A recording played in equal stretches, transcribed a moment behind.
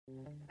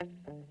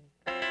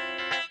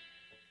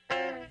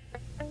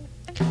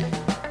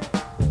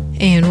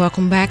And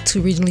welcome back to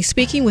Regionally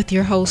Speaking with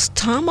your hosts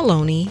Tom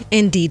Maloney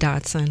and Dee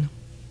Dodson.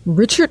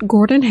 Richard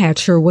Gordon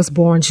Hatcher was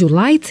born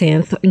July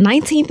 10th,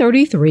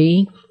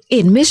 1933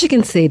 in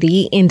Michigan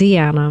City,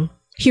 Indiana.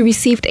 He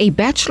received a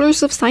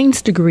Bachelor's of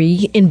Science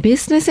degree in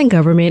Business and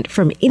Government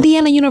from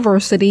Indiana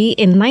University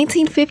in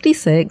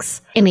 1956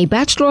 and a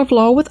Bachelor of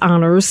Law with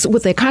honors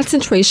with a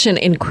concentration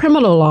in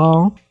criminal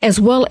law, as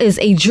well as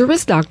a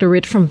Juris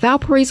Doctorate from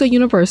Valparaiso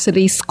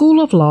University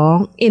School of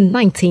Law in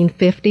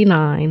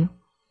 1959.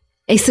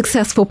 A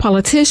successful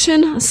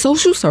politician,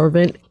 social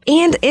servant,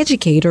 and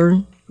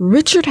educator,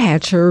 Richard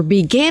Hatcher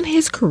began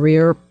his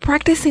career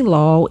practicing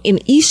law in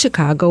East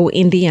Chicago,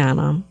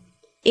 Indiana.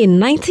 In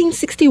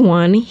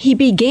 1961, he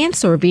began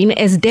serving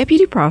as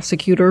deputy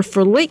prosecutor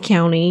for Lake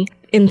County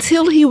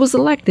until he was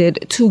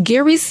elected to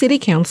Gary City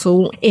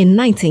Council in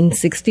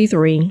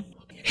 1963.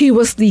 He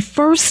was the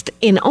first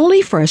and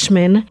only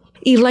freshman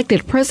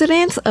elected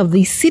president of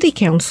the City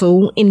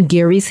Council in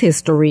Gary's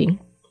history.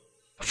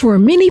 For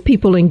many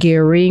people in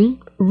Gary,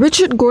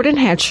 Richard Gordon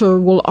Hatcher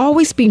will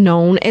always be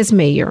known as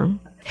mayor.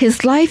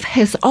 His life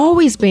has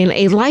always been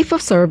a life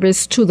of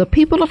service to the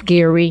people of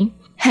Gary,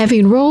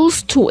 having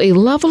rose to a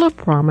level of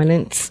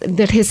prominence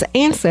that his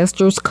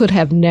ancestors could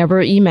have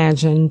never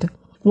imagined.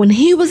 When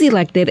he was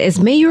elected as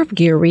mayor of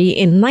Gary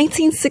in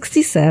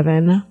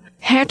 1967,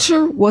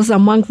 Hatcher was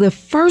among the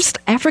first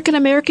African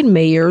American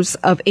mayors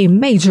of a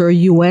major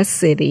U.S.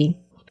 city.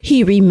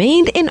 He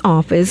remained in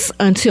office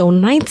until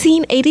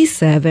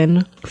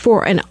 1987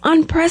 for an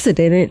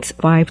unprecedented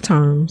 5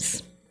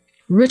 terms.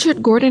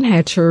 Richard Gordon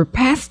Hatcher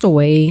passed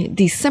away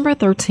December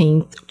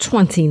 13,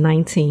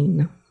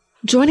 2019.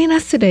 Joining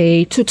us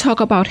today to talk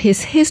about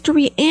his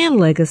history and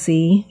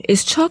legacy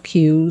is Chuck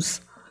Hughes,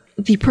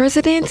 the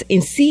president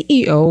and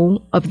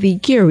CEO of the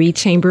Gary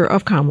Chamber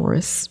of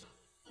Commerce.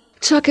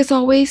 Chuck, as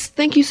always,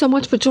 thank you so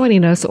much for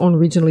joining us on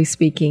Regionally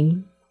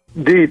Speaking.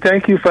 Dee,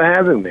 thank you for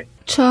having me.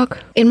 Chuck,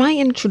 in my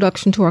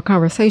introduction to our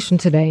conversation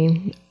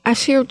today, I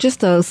shared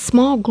just a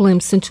small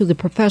glimpse into the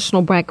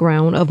professional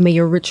background of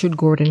Mayor Richard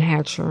Gordon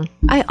Hatcher.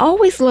 I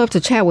always love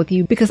to chat with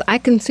you because I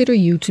consider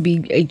you to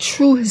be a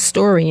true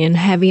historian,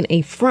 having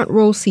a front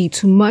row seat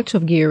to much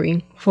of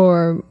Gary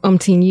for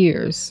umpteen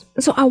years.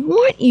 So I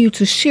want you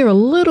to share a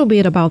little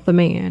bit about the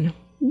man.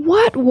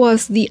 What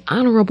was the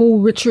Honorable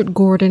Richard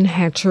Gordon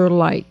Hatcher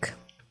like?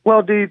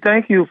 Well, Dee,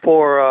 thank you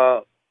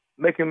for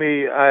making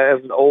me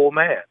as an old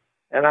man.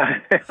 And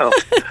I am.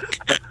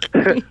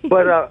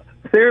 But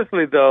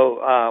seriously,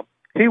 though,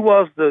 he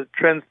was the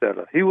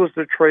trendsetter. He was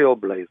the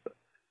trailblazer.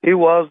 He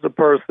was the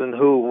person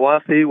who,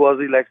 once he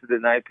was elected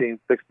in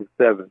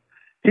 1967,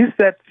 he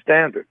set the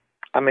standard.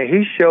 I mean,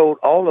 he showed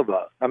all of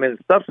us. I mean,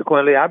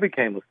 subsequently, I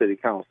became a city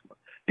councilman.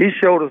 He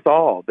showed us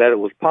all that it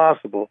was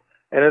possible.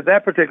 And at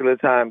that particular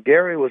time,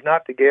 Gary was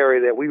not the Gary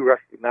that we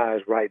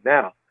recognize right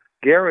now.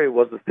 Gary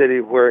was a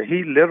city where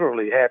he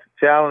literally had to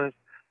challenge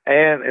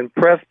and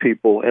impress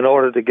people in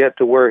order to get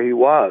to where he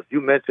was.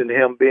 You mentioned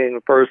him being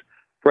the first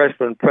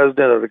freshman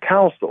president of the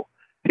council.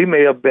 He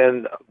may have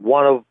been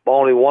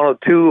only one or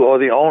two or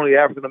the only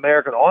African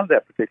American on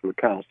that particular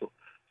council.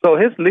 So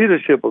his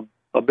leadership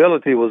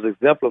ability was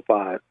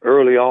exemplified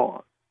early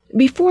on.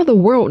 Before the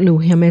world knew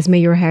him as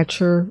Mayor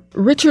Hatcher,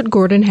 Richard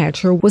Gordon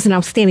Hatcher was an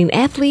outstanding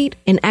athlete,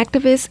 an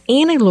activist,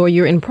 and a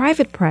lawyer in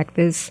private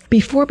practice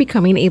before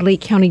becoming a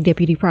Lake County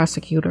deputy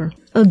prosecutor.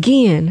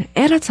 Again,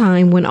 at a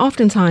time when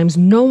oftentimes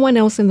no one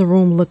else in the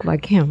room looked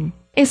like him.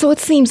 And so it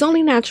seems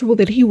only natural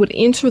that he would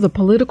enter the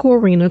political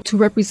arena to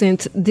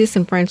represent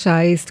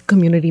disenfranchised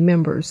community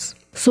members.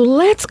 So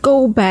let's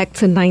go back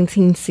to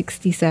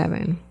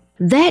 1967.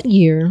 That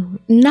year,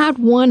 not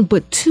one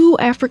but 2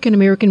 African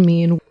American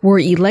men were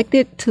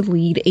elected to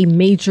lead a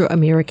major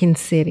American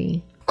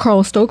city.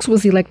 Carl Stokes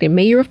was elected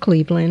mayor of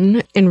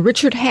Cleveland, and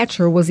Richard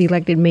Hatcher was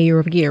elected mayor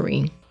of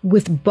Gary,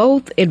 with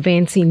both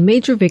advancing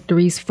major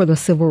victories for the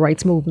civil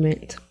rights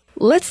movement.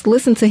 Let's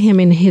listen to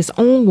him in his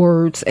own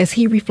words as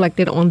he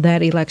reflected on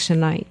that election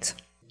night.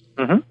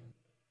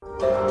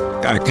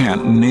 I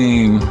can't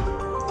name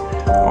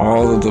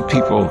all of the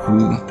people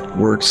who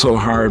worked so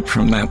hard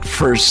from that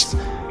first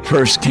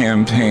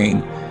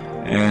campaign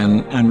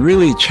and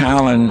really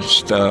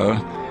challenged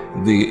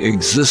the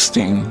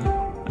existing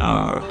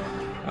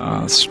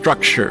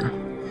structure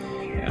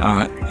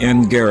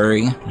in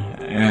Gary,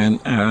 and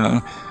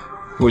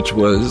which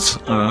was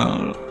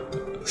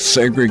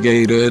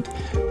segregated,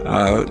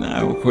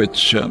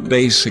 which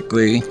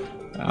basically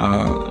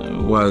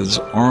was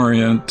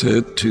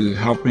oriented to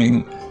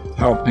helping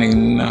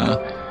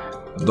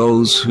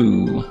those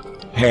who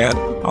had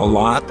a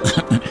lot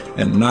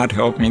and not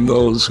helping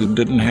those who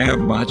didn't have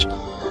much.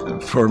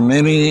 For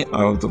many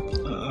of the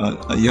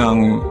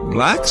young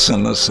blacks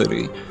in the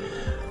city,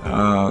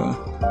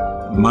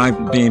 my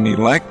being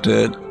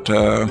elected,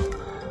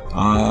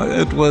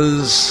 it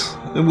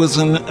was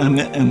an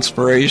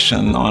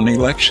inspiration on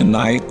election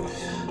night.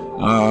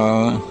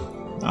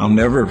 I'll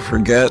never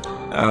forget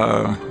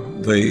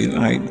the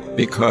night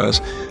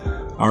because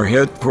our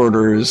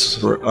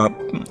headquarters were up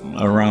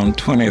around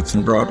 20th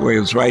and Broadway.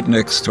 It was right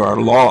next to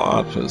our law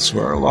office,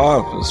 where our law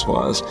office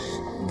was.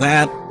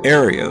 that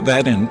area,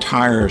 that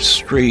entire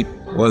street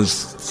was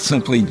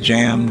simply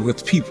jammed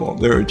with people.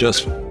 There were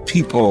just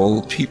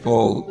people,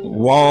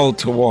 wall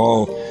to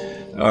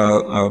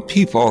wall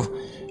people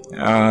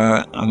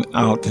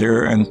out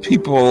there, and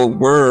people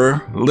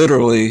were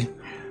literally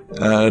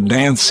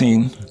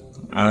dancing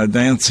in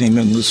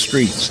the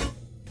streets.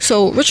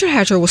 So Richard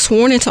Hatcher was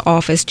sworn into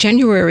office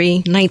January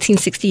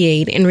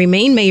 1968 and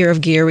remained mayor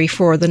of Gary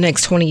for the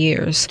next 20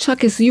 years.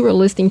 Chuck, as you were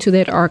listening to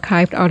that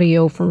archived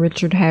audio from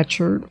Richard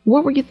Hatcher,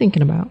 what were you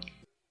thinking about?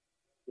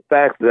 The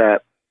fact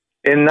that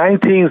in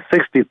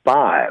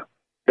 1965,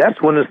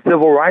 that's when the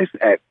Civil Rights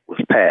Act was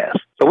passed.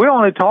 So we're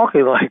only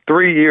talking like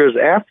 3 years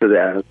after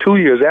that, or 2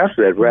 years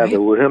after that, rather,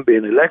 with him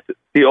being elected.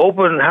 The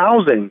open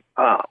housing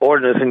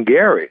ordinance in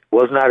Gary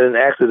was not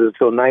enacted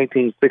until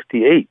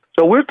 1968.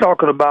 So we're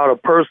talking about a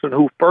person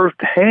who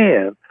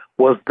firsthand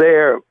was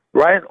there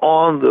right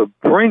on the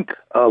brink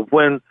of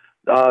when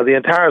the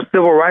entire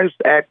Civil Rights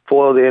Act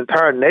for the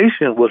entire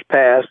nation was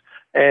passed,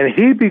 and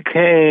he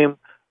became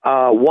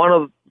one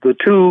of the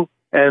two,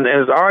 and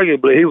as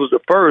arguably he was the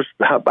first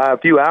by a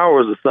few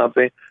hours or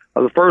something,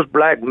 the first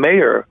black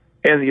mayor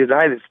in the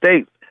United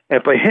States.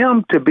 And for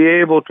him to be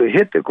able to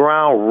hit the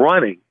ground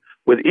running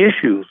with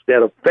issues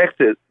that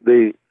affected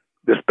the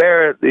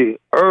disparate, the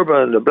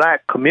urban, the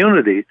black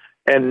community,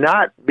 and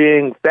not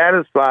being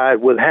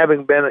satisfied with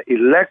having been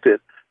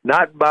elected,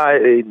 not by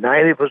a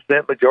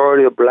 90%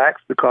 majority of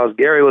blacks, because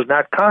Gary was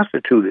not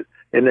constituted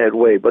in that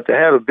way, but to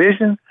have a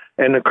vision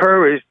and the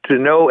courage to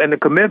know and the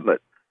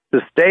commitment to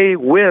stay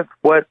with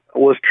what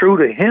was true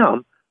to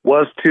him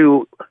was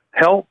to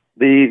help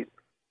the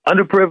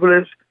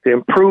underprivileged, to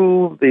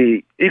improve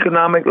the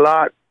economic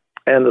lot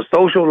and the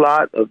social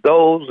lot of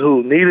those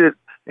who needed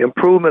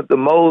improvement the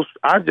most.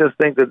 I just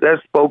think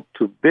that spoke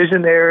to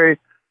visionary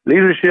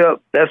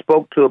leadership. That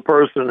spoke to a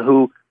person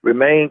who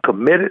remained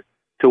committed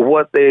to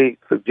what they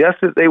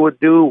suggested they would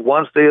do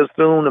once they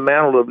assumed the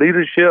mantle of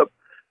leadership.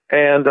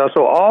 And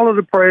so all of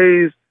the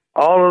praise,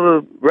 all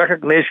of the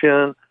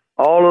recognition,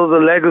 all of the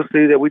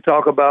legacy that we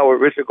talk about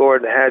with Richard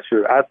Gordon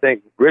Hatcher, I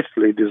think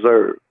richly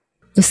deserved.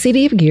 The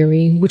city of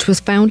Gary, which was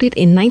founded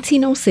in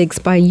 1906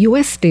 by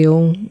U.S.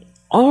 Steel,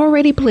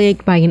 already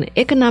plagued by an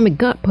economic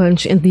gut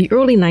punch in the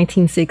early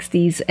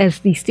 1960s as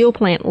the steel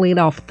plant laid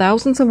off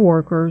thousands of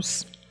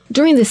workers.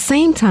 During the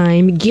same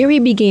time, Gary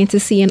began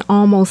to see an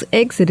almost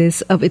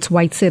exodus of its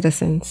white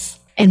citizens,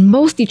 and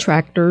most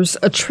detractors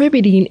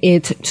attributing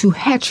it to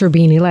Hatcher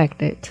being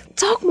elected.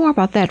 Talk more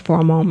about that for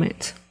a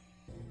moment.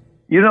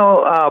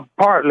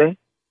 Partly,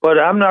 but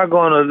I'm not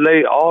going to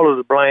lay all of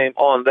the blame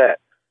on that.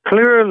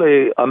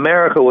 Clearly,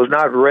 America was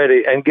not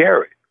ready, and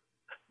Gary,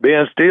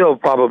 being still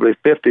probably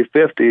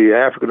 50-50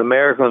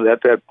 African-Americans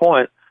at that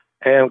point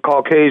and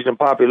Caucasian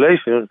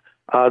population,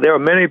 there are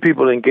many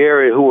people in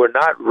Gary who were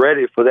not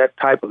ready for that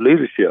type of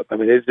leadership. I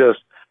mean,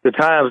 the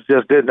times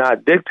just did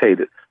not dictate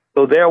it.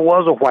 So there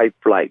was a white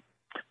flight.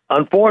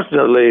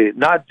 Unfortunately,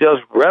 not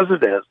just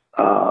residents,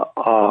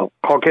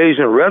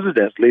 Caucasian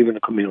residents leaving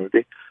the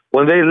community.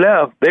 When they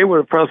left, they were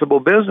the principal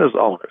business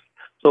owners.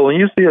 So when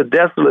you see a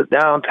desolate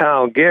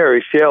downtown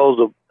Gary, shells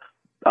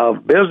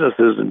of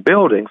businesses and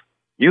buildings,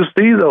 you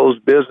see those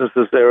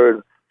businesses there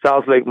in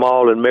South Lake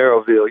Mall in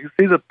Merrillville. You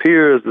see the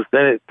Piers, the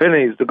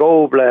Finney's, the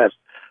Goldblatt's,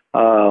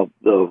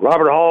 the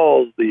Robert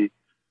Halls,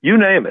 you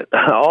name it.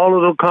 All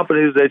of the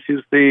companies that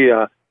you see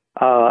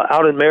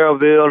out in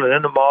Merrillville and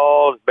in the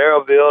mall,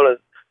 Merrillville and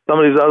some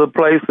of these other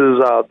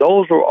places,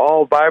 those were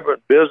all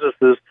vibrant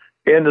businesses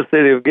in the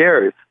city of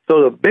Gary.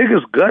 So the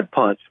biggest gut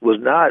punch was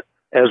not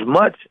as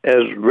much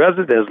as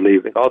residents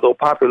leaving, although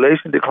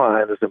population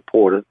decline is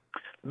important.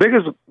 The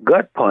biggest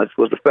gut punch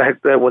was the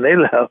fact that when they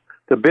left,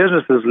 the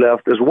businesses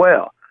left as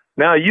well.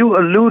 Now, you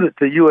alluded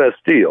to U.S.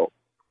 Steel,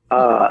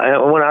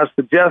 and when I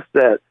suggest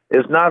that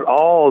it's not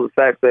all the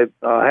fact that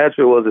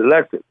Hatcher was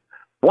elected.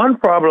 One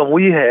problem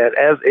we had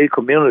as a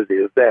community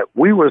is that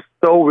we were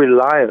so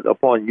reliant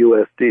upon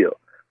U.S. Steel.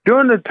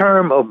 During the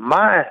term of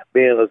my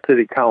being a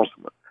city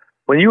councilman,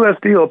 when U.S.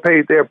 Steel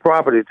paid their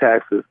property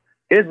taxes,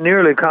 it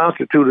nearly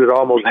constituted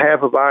almost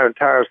half of our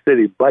entire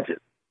city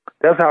budget.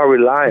 That's how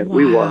reliant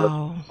we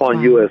were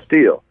on U.S.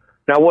 Steel.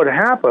 Now, what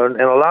happened,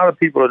 and a lot of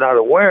people are not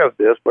aware of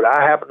this, but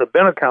I happened to have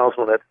been a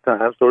councilman at the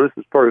time, so this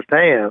is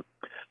firsthand.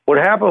 What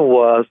happened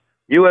was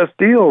U.S.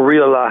 Steel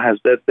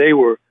realized that they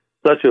were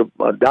such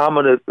a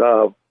dominant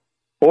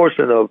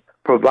portion of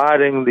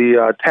providing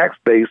the tax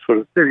base for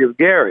the city of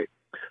Gary.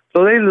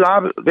 So they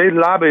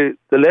lobbied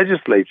the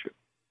legislature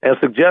and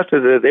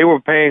suggested that they were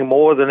paying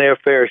more than their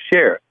fair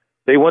share.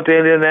 They went to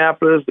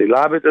Indianapolis, they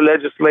lobbied the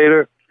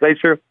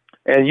legislature,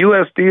 and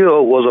U.S.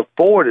 Steel was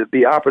afforded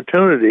the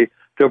opportunity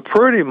to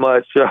pretty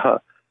much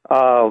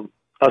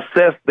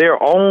assess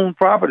their own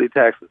property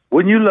taxes.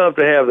 Wouldn't you love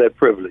to have that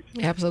privilege?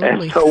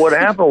 Absolutely. And so what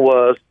happened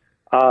was,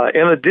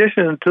 in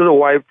addition to the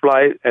white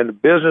flight and the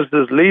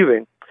businesses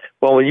leaving,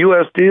 well, when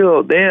U.S.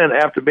 Steel then,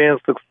 after being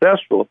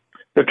successful,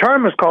 the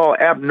term is called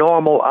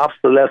abnormal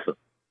obsolescence.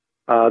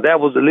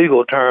 That was the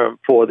legal term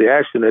for the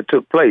action that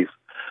took place.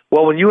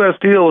 Well, when U.S.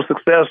 Steel was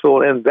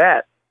successful in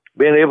that,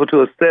 being able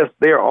to assess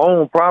their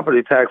own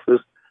property taxes,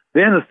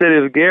 then the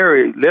city of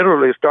Gary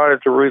literally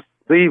started to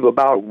receive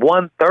about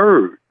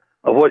 1/3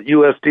 of what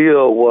U.S.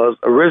 Steel was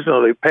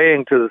originally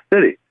paying to the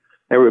city.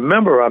 And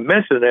remember, I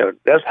mentioned that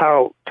that's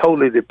how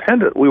totally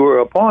dependent we were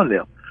upon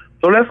them.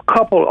 So let's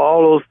couple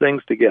all those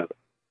things together.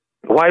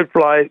 The white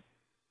flight,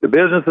 the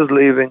businesses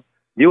leaving,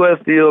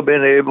 U.S. Steel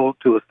being able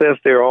to assess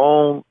their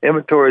own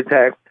inventory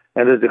tax,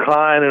 and the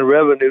decline in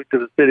revenue to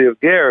the city of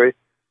Gary,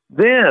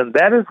 then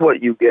that is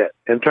what you get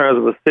in terms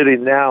of a city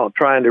now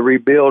trying to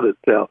rebuild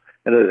itself,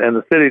 and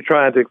the city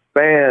trying to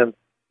expand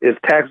its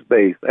tax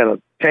base, and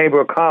a Chamber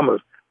of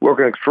Commerce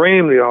working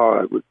extremely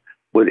hard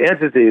with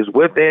entities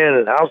within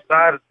and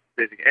outside of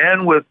the city,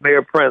 and with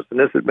Mayor Prince and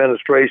this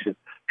administration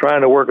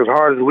trying to work as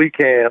hard as we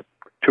can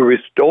to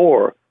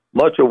restore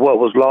much of what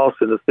was lost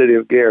in the city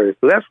of Gary.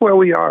 So that's where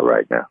we are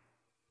right now.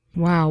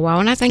 Wow.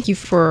 And I thank you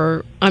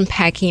for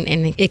unpacking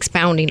and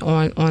expounding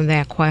on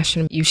that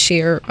question. You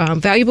share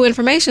valuable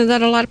information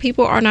that a lot of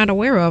people are not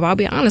aware of. I'll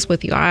be honest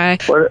with you. I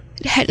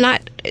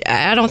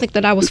don't think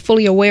that I was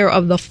fully aware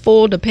of the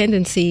full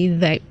dependency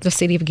that the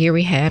city of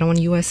Gary had on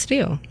U.S.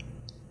 Steel.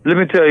 Let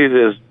me tell you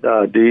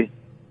this, Dee.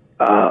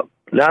 Not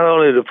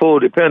only the full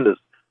dependence,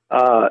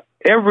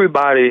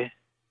 everybody,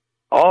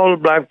 all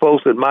the black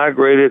folks that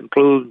migrated,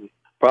 including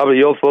probably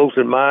your folks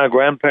and my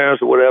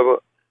grandparents or whatever,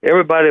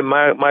 everybody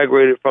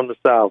migrated from the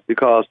South,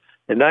 because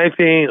in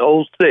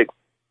 1906,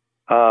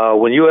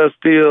 when U.S.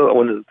 Steel,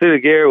 when the city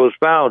of Gary was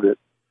founded,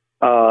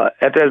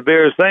 at that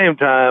very same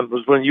time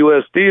was when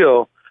U.S.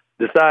 Steel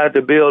decided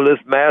to build this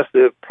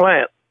massive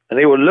plant, and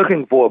they were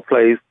looking for a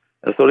place,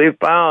 and so they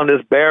found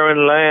this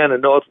barren land in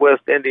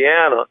northwest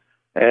Indiana,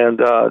 and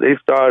they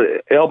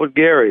started, Elbert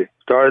Gary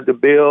started to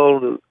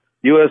build the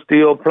U.S.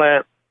 Steel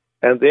plant,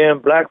 and then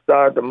blacks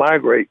started to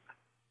migrate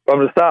from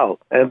the South.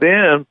 And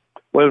then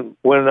when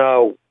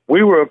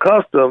we were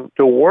accustomed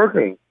to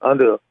working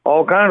under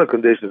all kinds of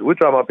conditions. We're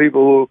talking about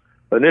people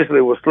who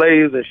initially were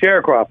slaves and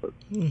sharecroppers.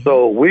 Mm-hmm.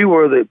 So we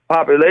were the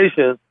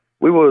population,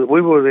 we were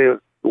the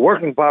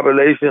working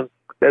population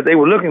that they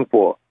were looking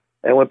for.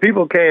 And when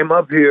people came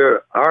up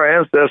here, our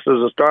ancestors,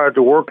 and started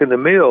to work in the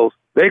mills,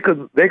 they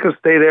could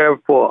stay there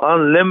for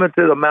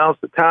unlimited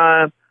amounts of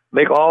time,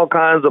 make all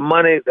kinds of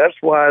money. That's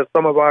why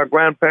some of our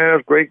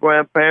grandparents,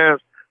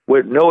 great-grandparents,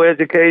 with no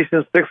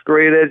education, sixth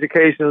grade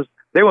educations,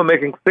 they were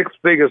making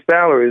six-figure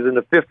salaries in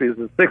the 50s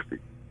and 60s,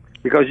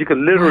 because you could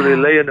literally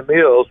lay in the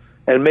mills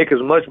and make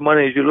as much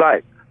money as you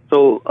like.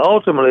 So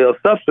ultimately, or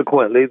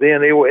subsequently,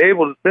 then they were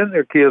able to send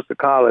their kids to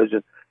college,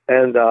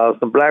 and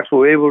some blacks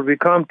were able to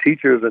become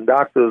teachers and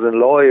doctors and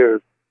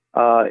lawyers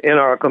in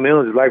our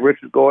communities, like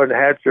Richard Gordon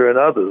Hatcher and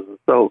others.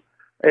 So,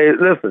 hey,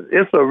 listen,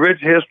 it's a rich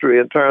history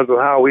in terms of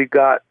how we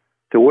got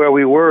to where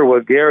we were,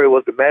 where Gary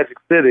was the magic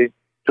city,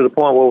 to the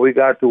point where we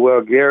got to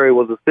where Gary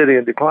was a city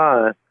in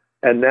decline,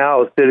 and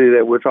now a city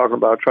that we're talking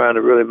about trying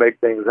to really make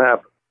things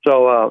happen.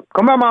 So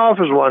come by my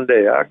office one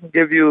day. I'll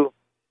give you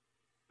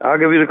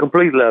the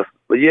complete lesson.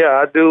 But yeah,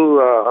 I do.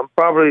 I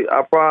probably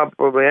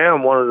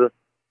am one of the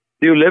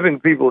few living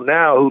people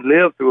now who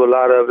lived through a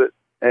lot of it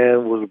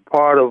and was a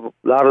part of a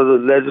lot of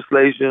the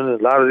legislation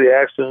and a lot of the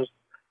actions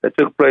that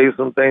took place,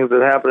 some things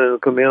that happened in the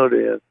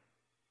community. And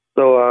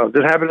so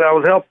just happy that I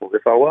was helpful,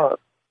 if I was.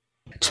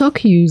 Chuck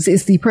Hughes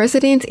is the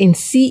president and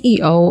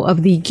CEO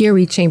of the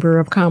Gary Chamber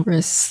of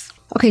Commerce.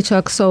 Okay,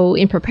 Chuck, so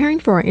in preparing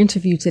for our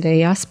interview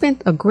today, I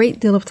spent a great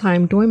deal of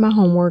time doing my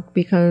homework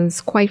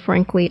because, quite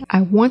frankly,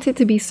 I wanted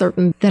to be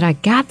certain that I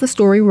got the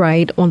story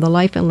right on the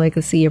life and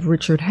legacy of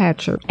Richard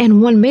Hatcher.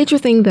 And one major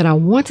thing that I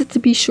wanted to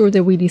be sure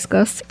that we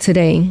discussed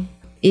today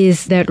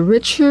is that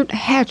Richard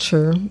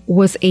Hatcher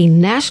was a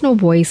national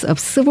voice of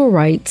civil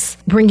rights,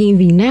 bringing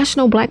the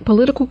National Black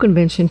Political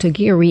Convention to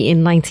Gary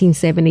in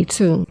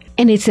 1972.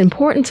 And it's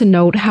important to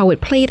note how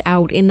it played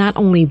out in not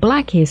only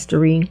Black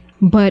history,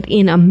 but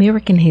in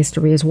American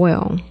history as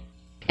well.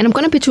 And I'm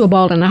going to pitch you a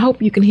ball, and I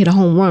hope you can hit a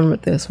home run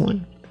with this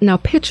one. Now,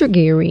 picture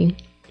Gary,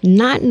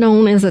 not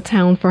known as a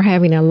town for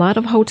having a lot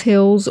of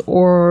hotels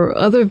or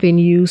other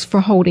venues for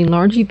holding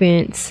large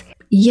events,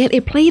 yet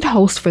it played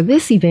host for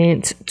this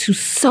event to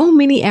so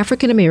many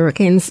African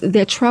Americans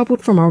that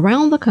traveled from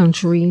around the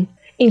country,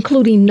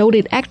 including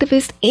noted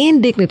activists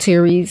and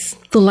dignitaries,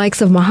 the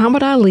likes of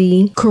Muhammad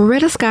Ali,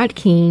 Coretta Scott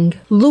King,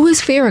 Louis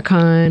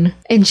Farrakhan,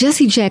 and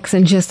Jesse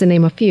Jackson, just to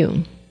name a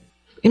few.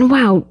 And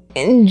wow,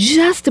 and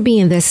just to be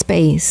in that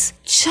space,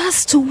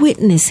 just to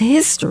witness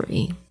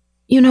history,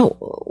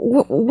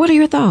 what are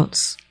your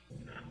thoughts?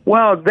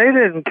 Well, they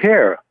didn't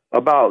care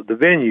about the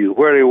venue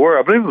where they were.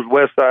 I believe it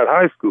was Westside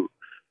High School.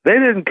 They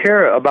didn't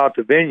care about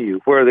the venue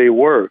where they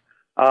were.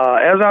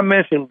 As I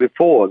mentioned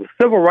before, the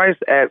Civil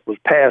Rights Act was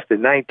passed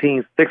in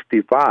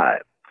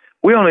 1965.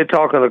 We're only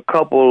talking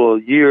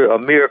a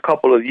mere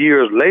couple of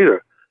years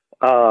later,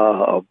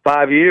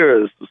 5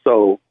 years or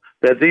so,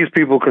 that these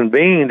people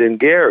convened in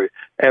Gary.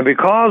 And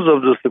because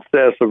of the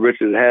success of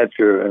Richard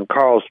Hatcher and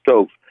Carl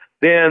Stokes,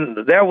 then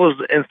that was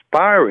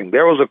inspiring.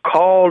 There was a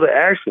call to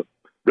action.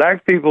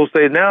 Black people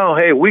say now,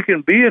 hey, we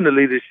can be in the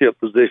leadership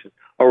position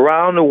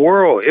around the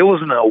world. It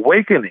was an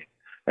awakening.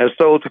 And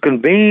so to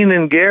convene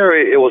in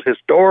Gary, it was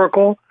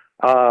historical.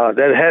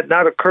 That had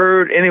not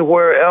occurred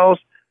anywhere else.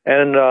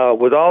 And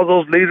with all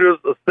those leaders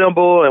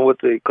assembled and with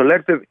the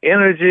collective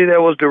energy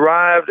that was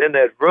derived in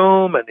that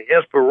room and the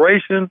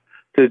inspiration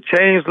to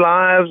change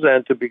lives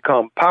and to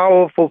become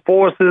powerful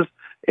forces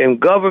in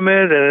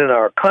government and in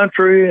our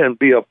country and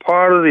be a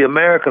part of the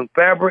American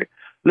fabric,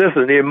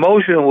 listen, the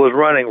emotion was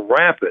running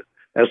rampant.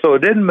 And so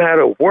it didn't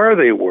matter where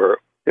they were.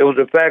 It was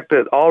the fact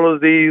that all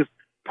of these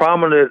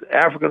prominent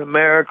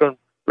African-American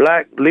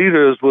black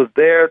leaders was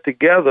there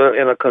together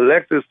in a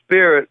collective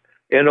spirit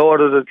in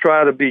order to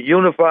try to be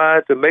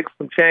unified, to make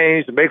some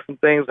change, to make some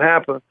things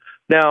happen.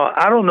 Now,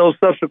 I don't know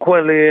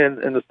subsequently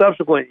in the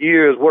subsequent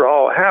years what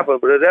all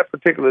happened, but at that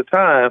particular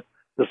time,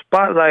 the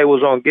spotlight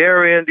was on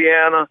Gary,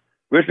 Indiana.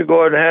 Richard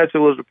Gordon Hatcher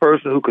was the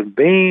person who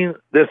convened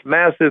this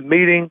massive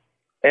meeting,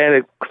 and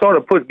it sort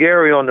of put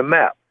Gary on the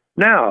map.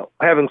 Now,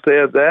 having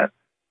said that,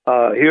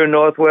 here in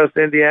Northwest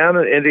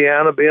Indiana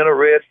being a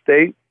red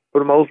state for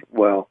the most,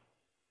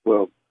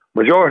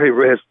 majority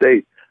red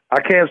state,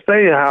 I can't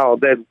say how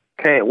that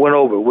went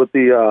over with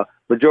the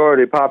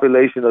majority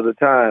population of the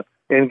time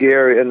in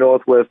Gary and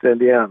Northwest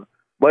Indiana.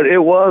 But it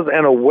was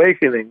an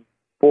awakening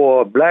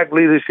for black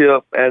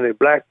leadership and the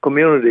black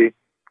community,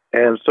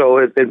 and so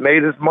it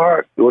made its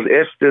mark. It was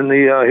etched in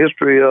the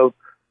history of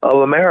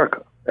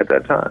America at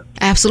that time.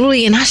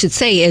 Absolutely. And I should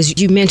say, as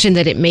you mentioned,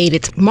 that it made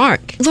its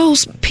mark.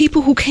 Those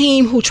people who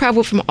came, who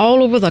traveled from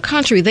all over the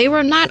country, they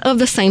were not of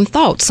the same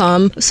thought.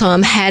 Some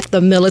had the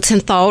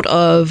militant thought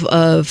of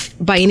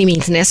by any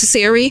means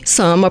necessary.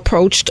 Some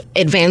approached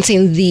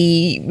advancing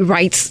the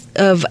rights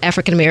of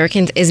African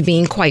Americans as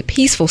being quite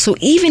peaceful. So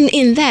even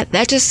in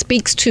that just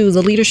speaks to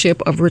the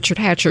leadership of Richard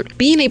Hatcher,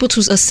 being able to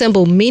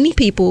assemble many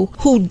people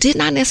who did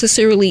not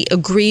necessarily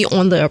agree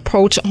on the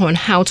approach on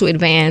how to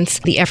advance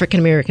the African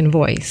American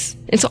voice.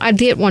 And so I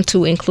did want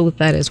to include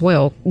that as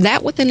well.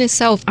 That within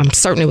itself, I'm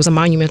certain it was a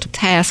monumental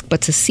task,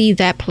 but to see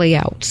that play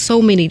out,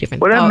 so many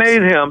different thoughts.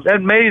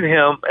 That made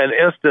him an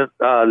instant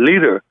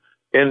leader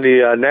in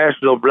the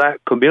national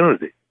black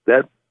community.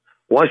 That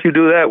once you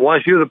do that,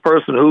 once you're the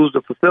person who's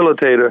the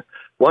facilitator,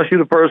 once you're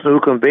the person who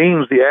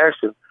convenes the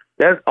action,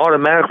 that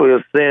automatically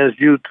ascends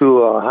you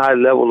to a high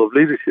level of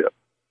leadership.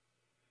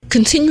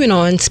 Continuing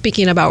on,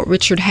 speaking about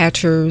Richard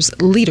Hatcher's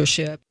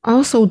leadership,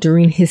 also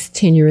during his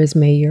tenure as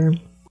mayor,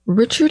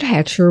 Richard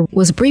Hatcher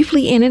was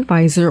briefly an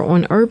advisor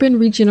on urban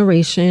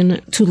regeneration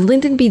to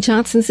Lyndon B.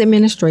 Johnson's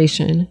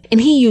administration,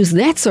 and he used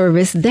that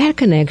service, that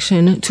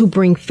connection, to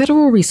bring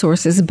federal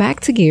resources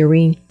back to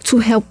Gary to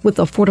help with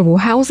affordable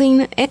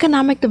housing,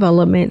 economic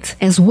development,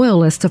 as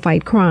well as to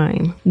fight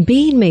crime.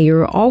 Being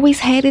mayor always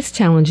had its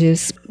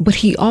challenges, but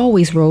he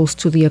always rose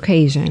to the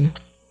occasion.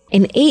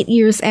 And 8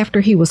 years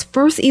after he was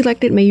first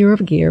elected mayor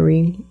of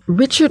Gary,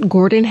 Richard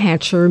Gordon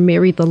Hatcher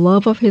married the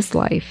love of his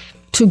life.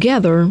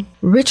 Together,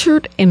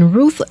 Richard and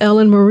Ruth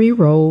Ellen Marie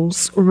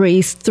Rose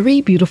raised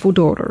 3 beautiful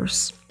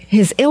daughters.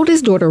 His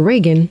eldest daughter,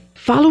 Reagan,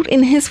 followed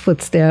in his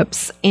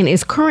footsteps and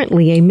is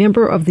currently a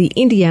member of the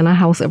Indiana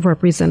House of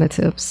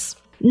Representatives.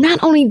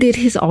 Not only did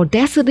his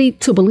audacity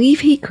to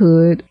believe he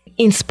could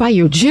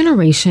inspire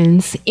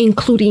generations,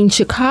 including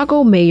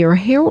Chicago Mayor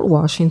Harold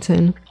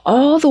Washington,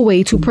 all the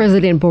way to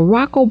President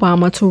Barack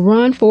Obama to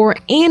run for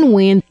and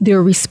win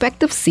their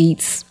respective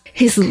seats,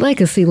 his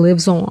legacy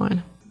lives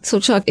on. So,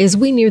 Chuck, as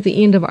we near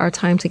the end of our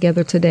time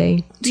together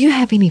today, do you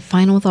have any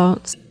final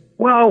thoughts?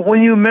 Well,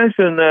 when you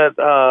mention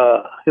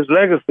that his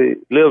legacy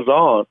lives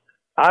on,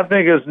 I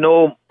think it's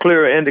no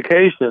clearer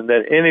indication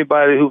that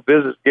anybody who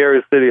visits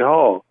Gary City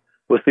Hall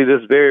will see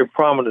this very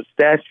prominent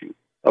statue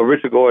of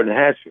Richard Gordon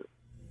Hatcher.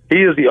 He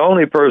is the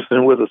only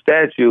person with a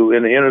statue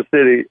in the inner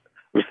city,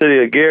 the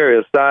city of Gary,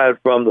 aside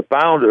from the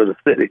founder of the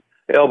city,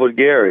 Elbert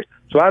Gary.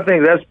 So I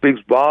think that speaks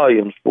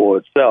volumes for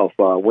itself.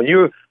 When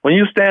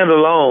you stand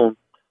alone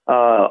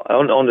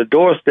on the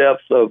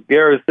doorsteps of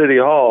Gary City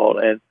Hall,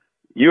 and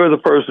you're the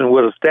person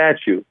with a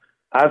statue,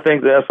 I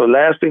think that's a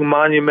lasting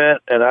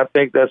monument, and I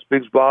think that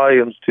speaks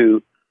volumes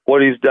to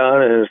what he's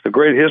done, and it's a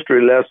great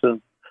history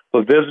lesson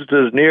for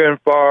visitors near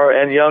and far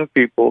and young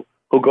people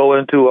who go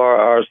into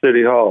our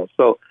city hall.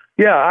 So,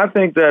 yeah, I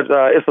think that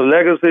it's a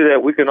legacy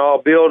that we can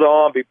all build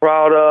on, be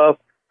proud of,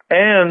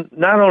 and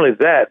not only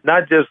that,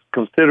 not just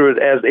consider it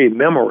as a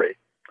memory,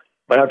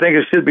 but I think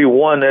it should be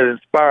one that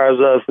inspires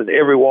us in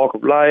every walk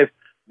of life,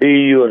 be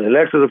you an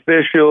elected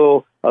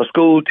official, a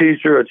school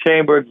teacher, a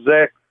chamber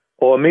exec,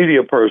 or a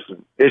media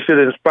person. It should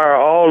inspire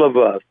all of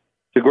us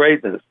to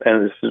greatness,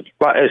 and it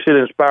should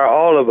inspire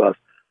all of us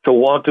to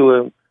want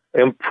to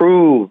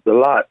improve the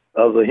lot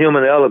of the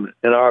human element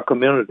in our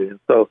community. And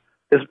so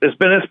it's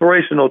been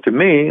inspirational to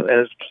me, and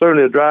it's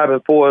certainly a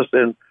driving force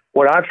in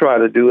what I try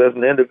to do as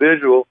an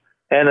individual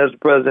and as the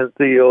president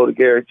and CEO of the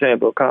Gary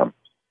Chamber of Commerce.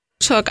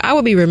 Chuck, I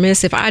would be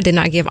remiss if I did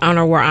not give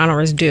honor where honor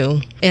is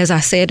due. As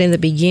I said in the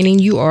beginning,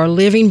 you are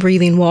living,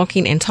 breathing,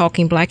 walking, and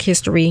talking Black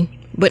history.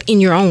 but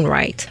in your own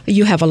right.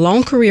 You have a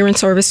long career in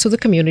service to the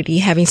community,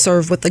 having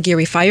served with the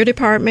Gary Fire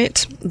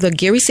Department, the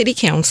Gary City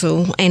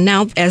Council, and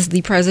now as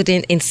the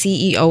president and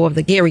CEO of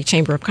the Gary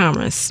Chamber of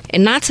Commerce.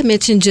 And not to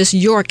mention just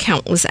your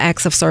countless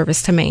acts of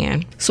service to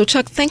man. So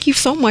Chuck, thank you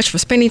so much for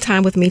spending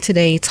time with me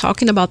today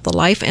talking about the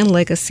life and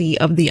legacy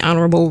of the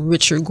Honorable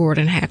Richard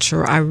Gordon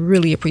Hatcher. I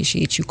really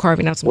appreciate you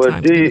carving out some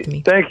time to be with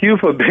me. Thank you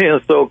for being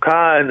so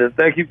kind, and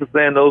thank you for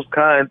saying those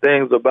kind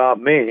things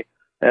about me.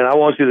 And I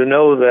want you to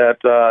know that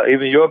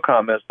even your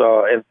comments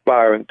are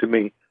inspiring to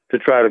me to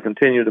try to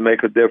continue to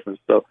make a difference.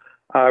 So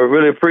I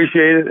really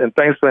appreciate it, and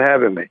thanks for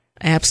having me.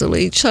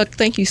 Absolutely. Chuck,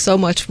 thank you so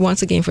much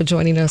once again for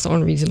joining us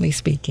on Regionally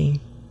Speaking.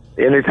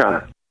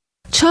 Anytime.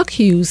 Chuck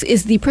Hughes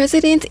is the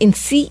president and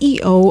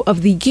CEO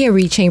of the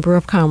Gary Chamber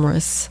of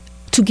Commerce.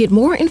 To get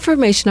more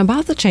information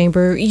about the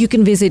chamber, you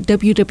can visit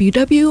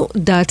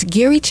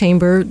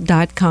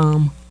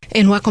www.garychamber.com.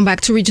 And welcome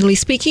back to Regionally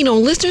Speaking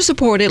on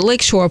listener-supported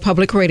Lakeshore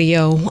Public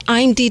Radio.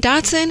 I'm Dee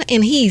Dotson,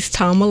 and he's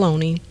Tom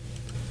Maloney.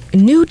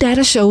 New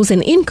data shows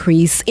an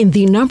increase in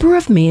the number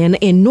of men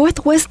in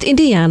Northwest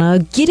Indiana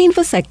getting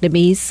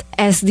vasectomies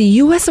as the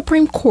U.S.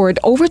 Supreme Court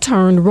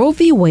overturned Roe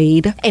v.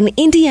 Wade and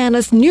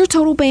Indiana's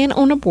near-total ban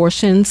on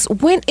abortions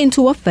went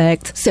into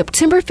effect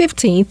September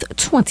 15,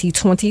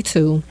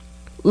 2022.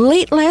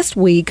 Late last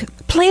week,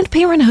 Planned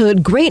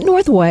Parenthood Great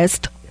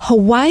Northwest,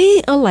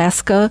 Hawaii,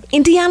 Alaska,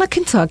 Indiana,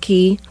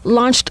 Kentucky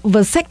launched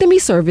vasectomy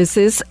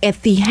services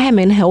at the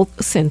Hammond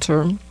Health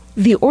Center.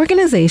 The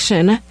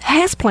organization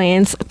has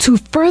plans to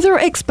further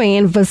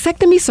expand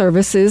vasectomy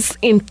services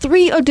in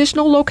 3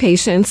 additional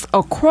locations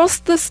across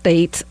the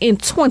state in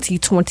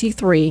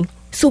 2023.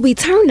 So we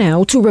turn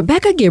now to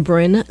Rebecca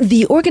Gibran,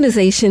 the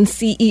organization's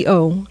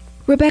CEO.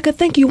 Rebecca,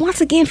 thank you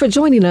once again for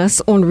joining us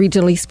on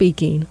Regionally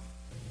Speaking.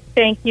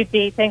 Thank you,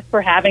 Dee. Thanks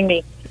for having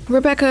me.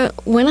 Rebecca,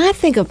 when I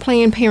think of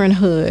Planned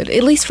Parenthood,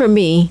 at least for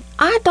me,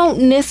 I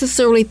don't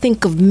necessarily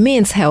think of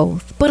men's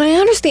health, but I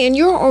understand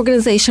your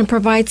organization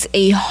provides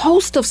a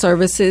host of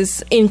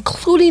services,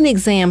 including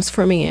exams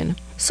for men.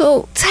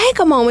 So take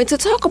a moment to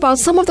talk about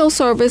some of those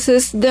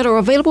services that are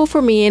available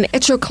for men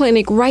at your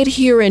clinic right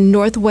here in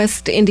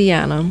Northwest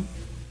Indiana.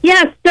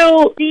 Yes,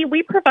 so Dee,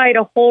 we provide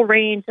a whole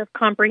range of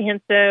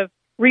comprehensive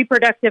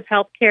reproductive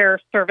health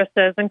care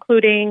services,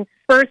 including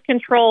birth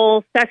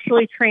control,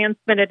 sexually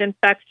transmitted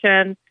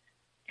infections,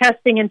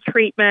 testing and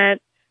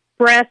treatment,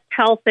 breast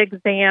health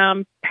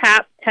exams,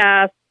 Pap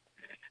tests.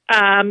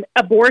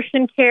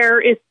 Abortion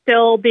care is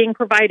still being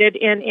provided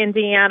in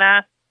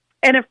Indiana.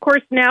 And of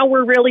course, now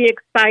we're really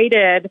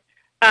excited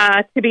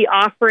to be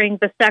offering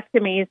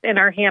vasectomies in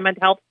our Hammond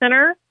Health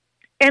Center.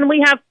 And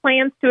we have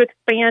plans to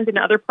expand in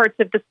other parts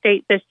of the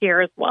state this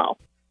year as well.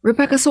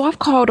 Rebecca, so I've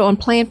called on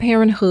Planned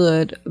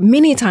Parenthood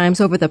many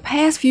times over the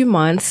past few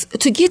months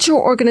to get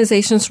your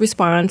organization's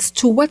response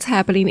to what's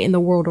happening in the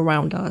world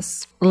around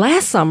us.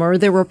 Last summer,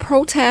 there were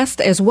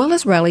protests as well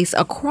as rallies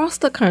across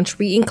the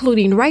country,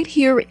 including right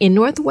here in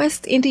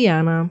Northwest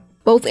Indiana,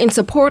 both in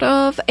support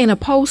of and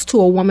opposed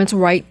to a woman's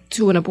right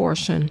to an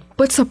abortion.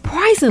 But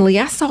surprisingly,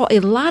 I saw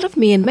a lot of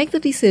men make the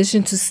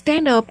decision to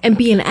stand up and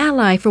be an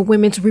ally for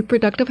women's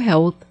reproductive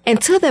health. And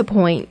to that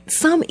point,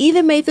 some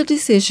even made the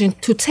decision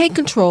to take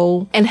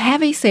control and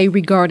have a say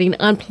regarding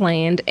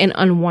unplanned and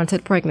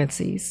unwanted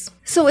pregnancies.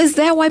 So is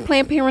that why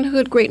Planned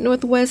Parenthood Great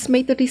Northwest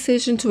made the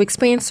decision to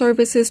expand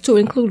services to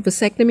include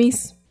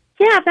vasectomies?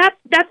 Yeah,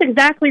 that's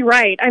exactly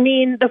right. I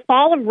mean, the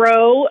fall of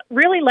Roe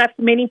really left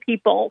many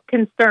people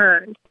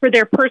concerned for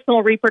their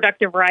personal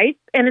reproductive rights,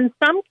 and in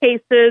some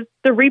cases,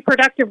 the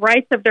reproductive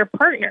rights of their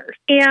partners.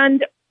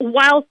 And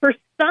while for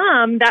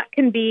some that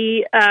can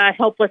be a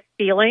helpless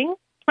feeling,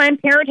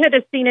 Planned Parenthood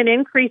has seen an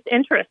increased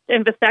interest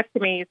in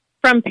vasectomies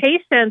from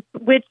patients,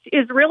 which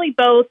is really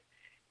both,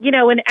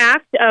 an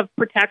act of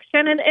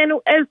protection and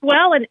as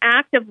well an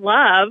act of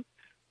love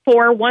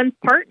for one's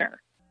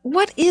partner.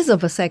 What is a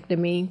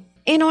vasectomy?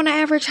 And on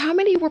average, how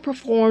many were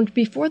performed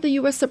before the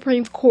U.S.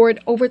 Supreme Court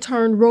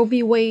overturned Roe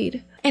v.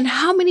 Wade? And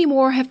how many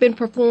more have been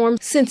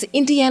performed since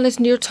Indiana's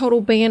near-total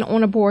ban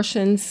on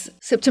abortions,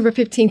 September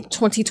 15,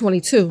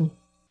 2022?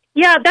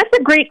 Yeah, that's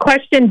a great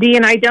question, Dee,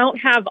 and I don't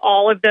have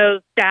all of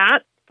those stats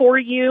for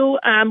you.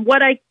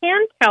 What I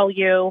can tell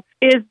you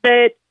is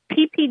that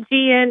PPG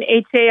and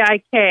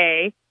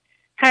HAIK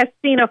has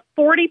seen a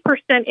 40%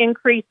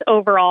 increase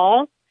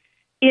overall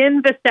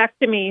in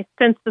vasectomy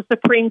since the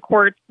Supreme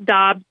Court's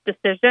Dobbs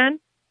decision.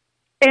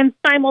 And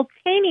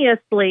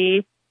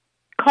simultaneously,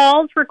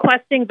 calls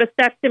requesting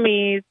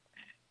vasectomies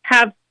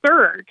have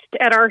surged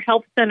at our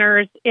health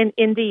centers in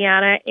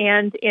Indiana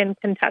and in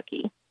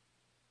Kentucky.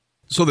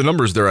 So the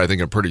numbers there, I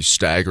think, are pretty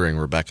staggering,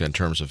 Rebecca, in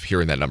terms of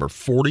hearing that number.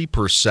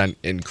 40%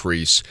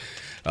 increase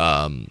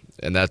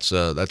and that's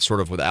sort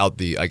of without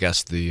the, I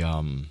guess, the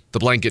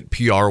blanket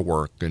PR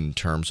work in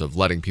terms of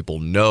letting people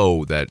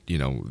know that,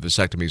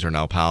 vasectomies are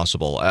now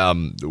possible.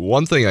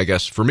 One thing, I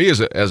guess, for me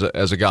as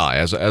a guy,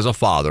 as a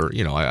father,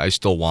 I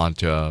still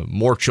want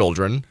more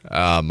children.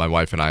 My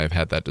wife and I have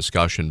had that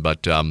discussion,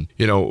 but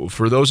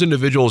for those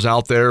individuals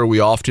out there, we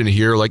often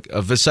hear like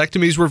a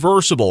vasectomy is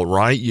reversible,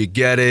 right? You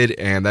get it,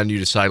 and then you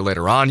decide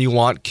later on you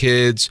want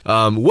kids.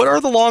 What are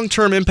the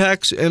long-term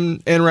impacts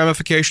and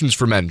ramifications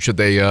for men should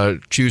they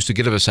choose to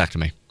get a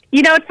vasectomy?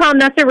 Tom,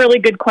 that's a really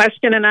good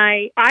question, and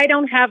I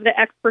don't have the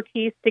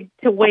expertise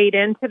to wade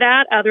into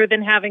that other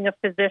than having a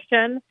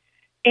physician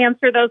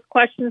answer those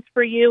questions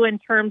for you in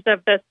terms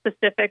of the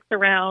specifics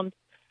around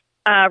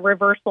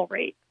reversal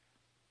rates.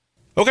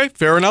 Okay,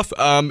 fair enough.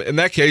 In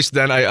that case,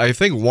 then I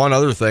think one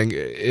other thing,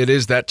 it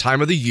is that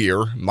time of the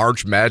year.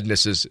 March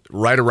Madness is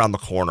right around the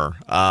corner.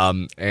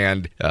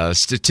 And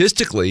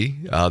statistically,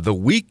 the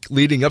week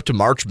leading up to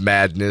March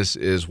Madness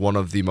is one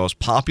of the most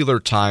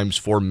popular times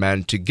for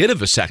men to get a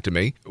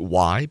vasectomy.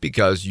 Why?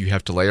 Because you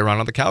have to lay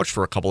around on the couch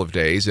for a couple of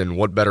days. And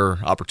what better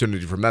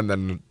opportunity for men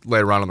than to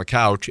lay around on the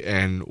couch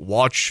and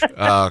watch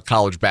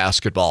college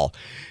basketball?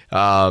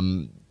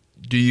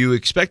 Do you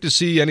expect to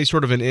see any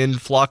sort of an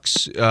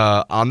influx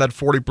on that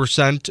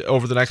 40%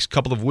 over the next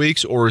couple of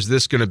weeks, or is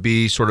this going to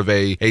be sort of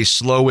a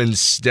slow and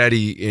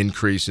steady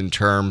increase in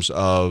terms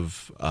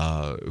of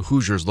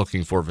Hoosiers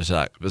looking for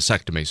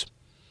vasectomies?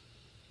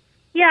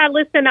 Yeah,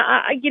 listen,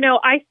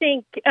 I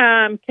think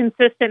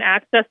consistent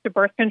access to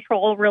birth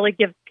control really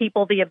gives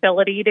people the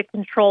ability to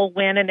control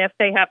when and if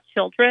they have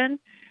children.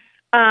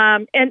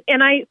 And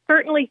I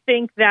certainly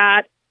think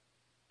that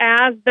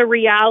as the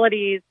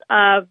realities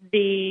of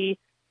the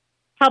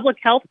public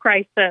health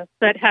crisis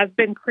that has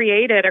been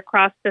created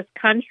across this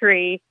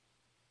country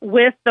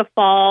with the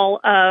fall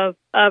of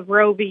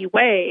Roe v.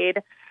 Wade,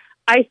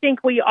 I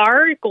think we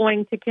are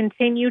going to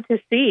continue to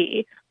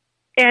see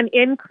an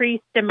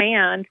increased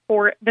demand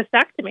for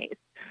vasectomies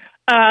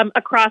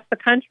across the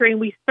country.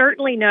 And we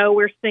certainly know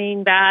we're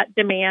seeing that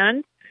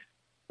demand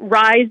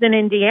rise in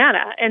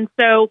Indiana. And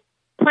so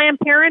Planned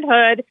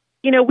Parenthood,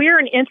 we're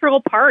an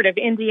integral part of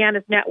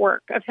Indiana's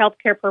network of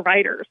healthcare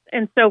providers.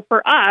 And so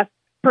for us,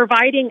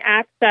 providing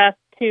access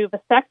to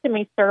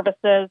vasectomy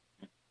services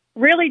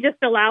really just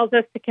allows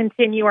us to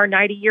continue our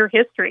 90-year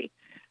history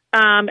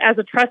as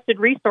a trusted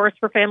resource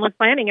for family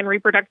planning and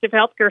reproductive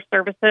health care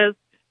services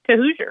to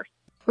Hoosiers.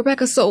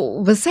 Rebecca,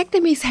 so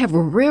vasectomies have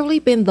rarely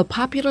been the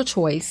popular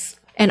choice,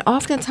 and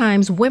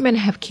oftentimes women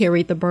have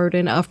carried the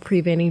burden of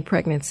preventing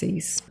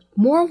pregnancies.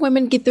 More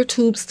women get their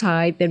tubes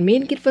tied than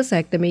men get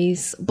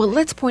vasectomies, but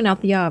let's point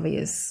out the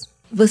obvious.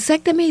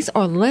 Vasectomies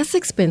are less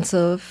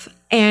expensive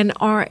and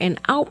are an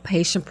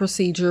outpatient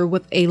procedure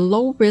with a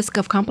low risk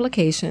of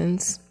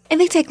complications. And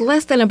they take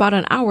less than about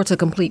an hour to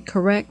complete,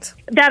 correct?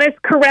 That is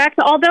correct.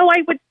 Although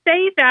I would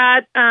say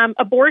that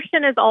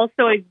abortion is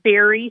also a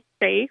very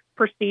safe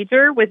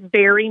procedure with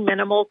very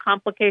minimal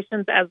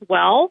complications as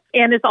well,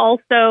 and is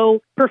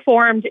also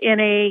performed in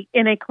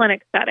a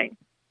clinic setting.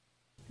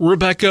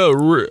 Rebecca,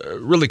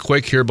 really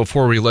quick here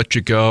before we let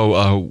you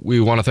go, we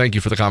want to thank you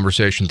for the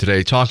conversation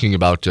today, talking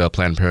about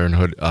Planned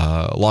Parenthood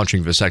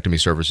launching vasectomy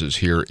services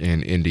here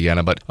in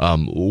Indiana. But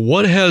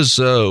what has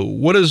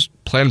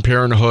Planned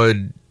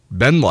Parenthood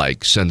been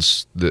like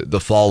since the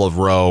fall of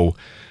Roe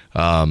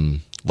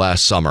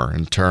last summer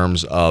in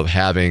terms of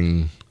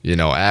having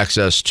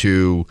access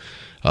to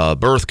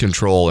birth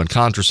control and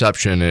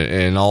contraception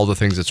and all the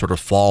things that sort of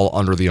fall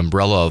under the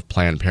umbrella of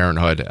Planned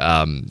Parenthood?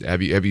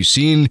 Have you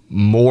seen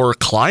more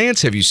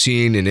clients? Have you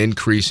seen an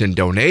increase in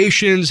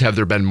donations? Have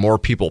there been more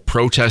people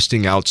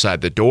protesting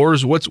outside the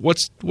doors?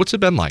 What's it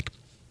been like?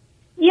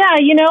 Yeah,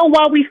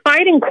 while we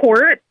fight in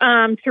court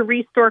to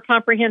restore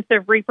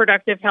comprehensive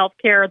reproductive health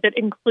care that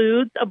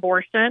includes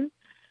abortion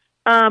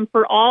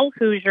for all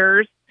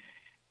Hoosiers,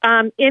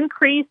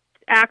 increased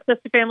access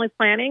to family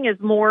planning is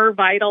more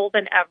vital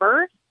than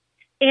ever.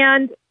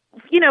 And,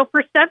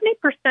 for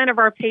 70% of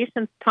our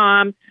patients,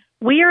 Tom,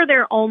 we are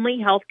their only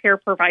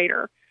healthcare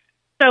provider.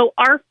 So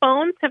our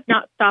phones have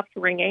not stopped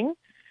ringing.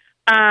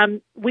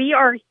 We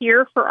are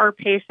here for our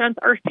patients.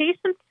 Our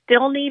patients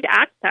still need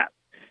access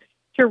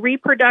to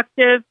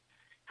reproductive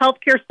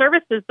healthcare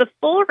services, the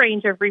full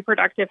range of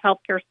reproductive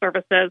healthcare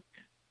services.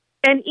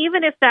 And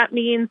even if that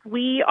means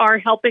we are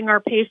helping our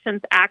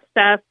patients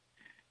access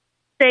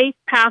safe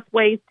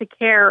pathways to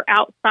care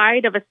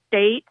outside of a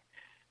state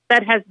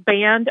that has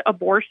banned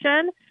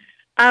abortion,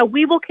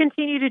 we will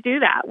continue to do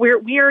that.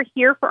 We are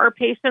here for our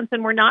patients,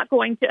 and we're not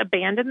going to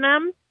abandon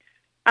them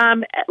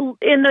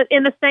in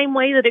the same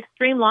way that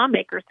extreme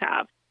lawmakers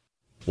have.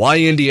 Why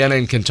Indiana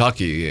and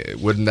Kentucky?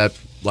 Wouldn't that,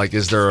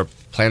 is there a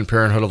Planned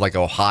Parenthood of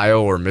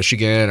Ohio or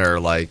Michigan or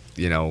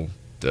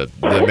the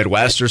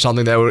Midwest or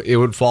something that it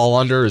would fall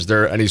under? Is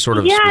there any sort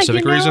of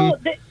specific reason?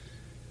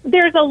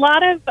 There's a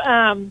lot of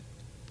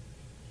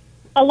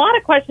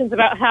questions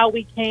about how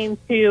we came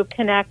to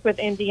connect with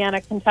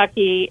Indiana,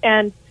 Kentucky.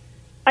 And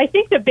I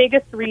think the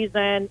biggest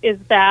reason is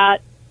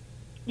that,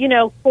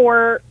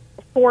 for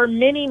for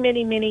many,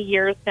 many, many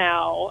years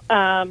now,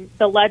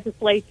 the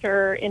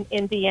legislature in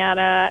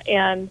Indiana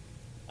and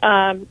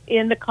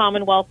in the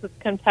Commonwealth of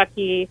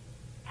Kentucky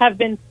have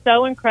been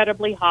so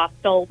incredibly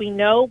hostile. We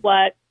know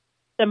what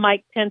the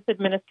Mike Pence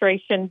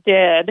administration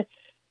did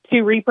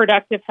to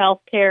reproductive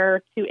health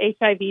care, to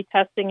HIV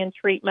testing and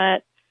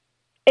treatment.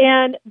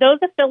 And those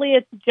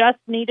affiliates just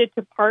needed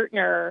to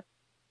partner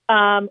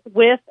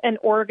with an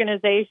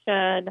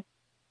organization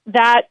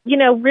that,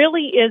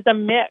 really is a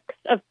mix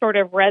of sort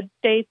of red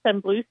states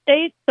and blue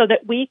states so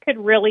that we could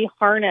really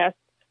harness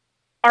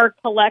our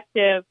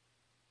collective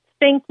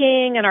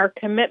thinking and our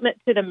commitment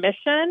to the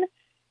mission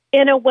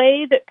in a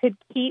way that could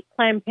keep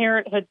Planned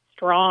Parenthood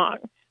strong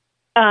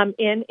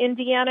in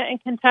Indiana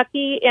and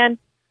Kentucky. And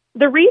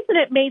the reason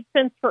it made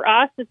sense for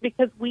us is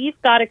because we've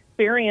got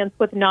experience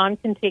with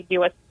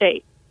non-contiguous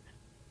states.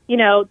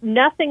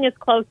 Nothing is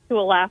close to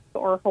Alaska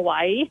or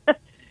Hawaii.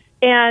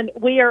 And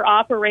we are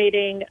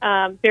operating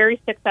very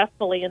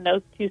successfully in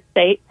those two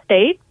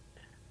states.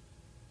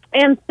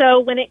 And so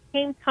when it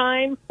came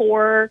time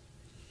for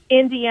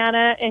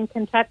Indiana and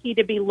Kentucky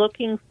to be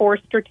looking for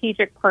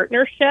strategic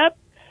partnerships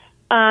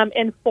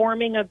and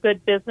forming a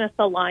good business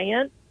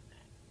alliance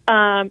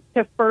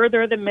to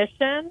further the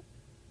mission,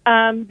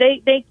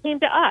 they came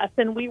to us,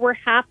 and we were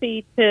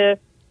happy to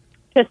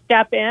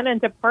step in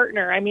and to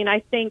partner. I mean,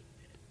 I think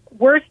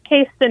worst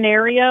case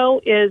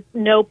scenario is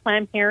no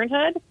Planned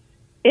Parenthood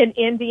in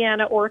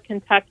Indiana or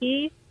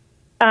Kentucky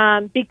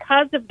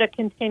because of the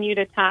continued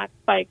attacks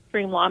by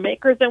extreme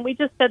lawmakers. And we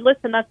just said,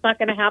 listen, that's not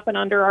going to happen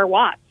under our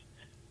watch.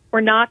 We're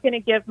not going to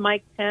give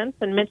Mike Pence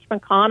and Mitch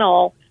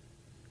McConnell,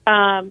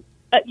 an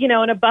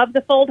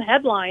above-the-fold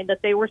headline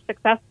that they were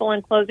successful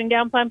in closing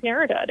down Planned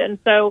Parenthood. And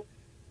so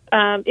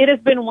it has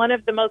been one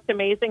of the most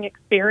amazing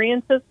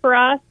experiences for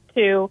us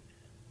to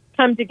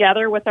come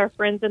together with our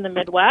friends in the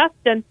Midwest.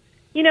 And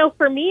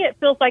for me, it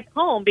feels like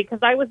home because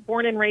I was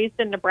born and raised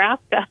in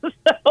Nebraska.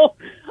 So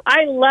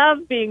I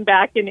love being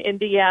back in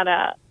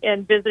Indiana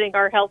and visiting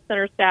our health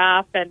center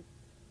staff and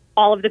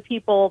all of the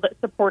people that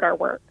support our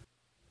work.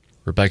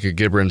 Rebecca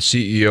Gibran,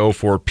 CEO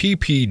for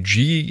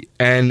PPGNHAIK.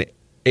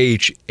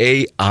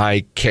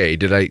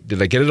 Did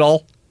I get it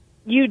all?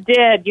 You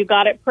did. You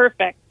got it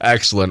perfect.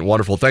 Excellent.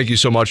 Wonderful. Thank you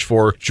so much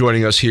for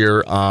joining us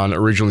here on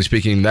Originally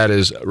Speaking. That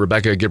is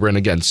Rebecca Gibran,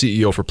 again,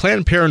 CEO for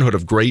Planned Parenthood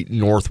of Great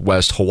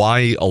Northwest,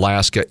 Hawaii,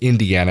 Alaska,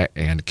 Indiana,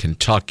 and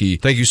Kentucky.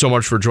 Thank you so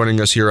much for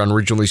joining us here on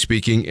Originally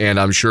Speaking, and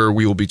I'm sure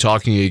we will be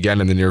talking again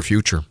in the near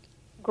future.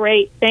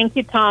 Great. Thank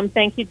you, Tom.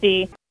 Thank you,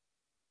 Dee.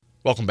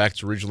 Welcome back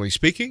to Originally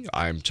Speaking.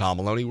 I'm Tom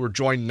Maloney. We're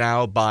joined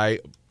now by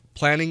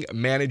Planning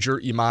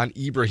Manager Iman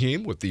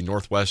Ibrahim with the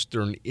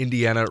Northwestern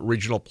Indiana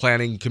Regional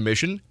Planning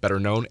Commission, better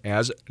known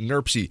as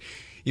NRPC.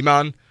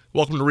 Iman,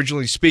 welcome to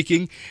Originally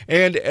Speaking.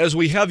 And as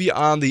we have you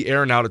on the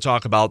air now to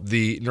talk about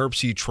the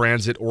NRPC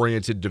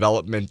Transit-Oriented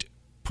Development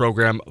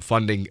Program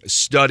Funding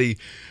Study,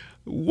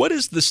 what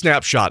is the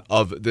snapshot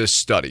of this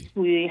study?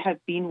 We have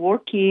been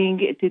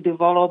working to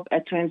develop a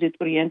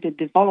transit-oriented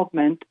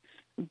development,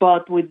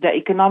 but with the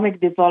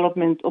economic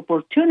development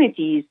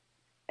opportunities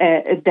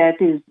that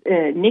is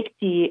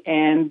NICTE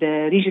and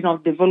the Regional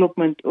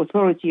Development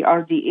Authority,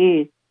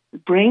 RDA,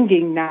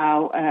 bringing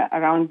now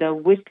around the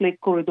Westlake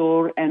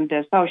Corridor and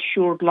the South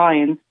Shore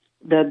Line,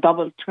 the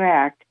double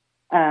track,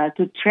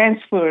 to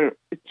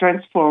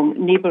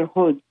transform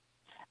neighborhoods.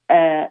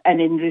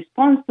 And in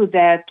response to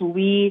that,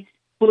 we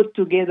put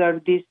together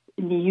this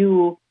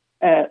new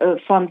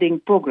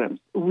funding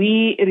programs.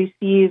 We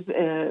receive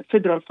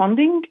federal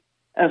funding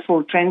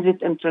for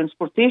transit and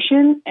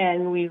transportation,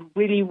 and we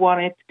really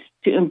wanted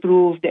to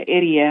improve the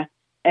area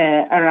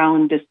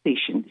around the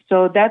station.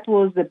 So that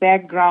was the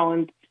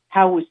background,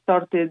 how we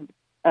started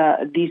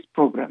this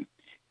program.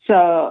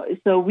 So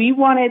we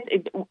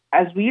wanted,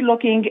 as we're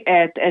looking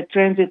at a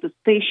transit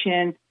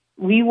station,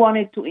 we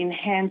wanted to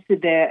enhance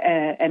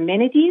the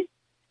amenities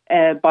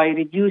by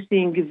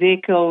reducing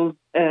vehicles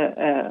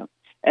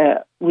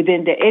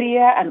within the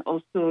area and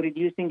also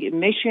reducing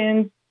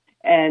emissions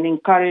and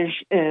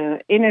encourage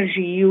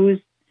energy use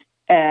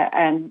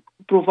and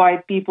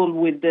provide people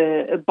with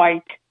the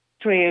bike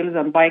trails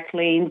and bike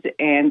lanes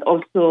and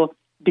also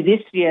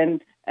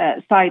pedestrian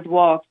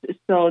sidewalks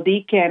so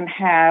they can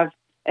have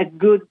a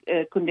good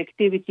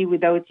connectivity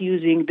without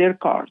using their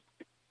cars.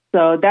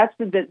 So that's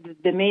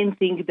the main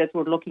thing that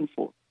we're looking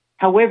for.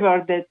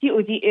 However, the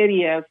TOD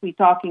area, if we're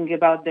talking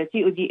about the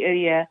TOD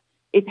area,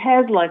 it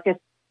has like a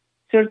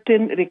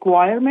certain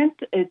requirement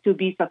to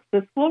be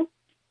successful.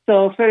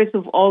 So first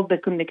of all, the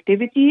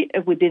connectivity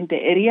within the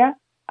area,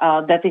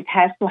 that it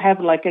has to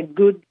have like a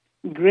good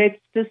grid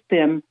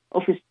system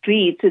of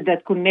streets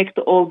that connect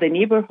all the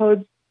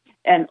neighborhoods,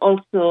 and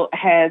also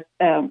has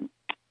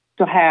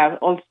to have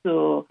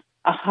also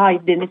a high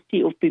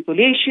density of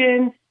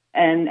population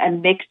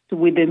and mixed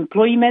with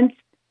employment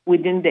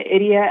within the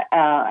area,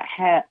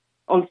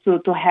 also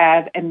to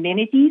have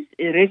amenities,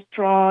 a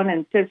restaurant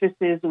and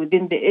services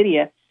within the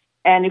area.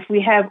 And if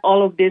we have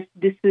all of this,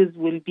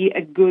 will be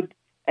a good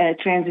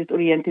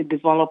transit-oriented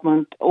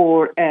development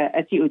or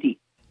a TOD.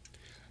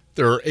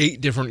 There are 8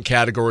 different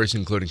categories,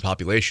 including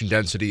population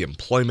density,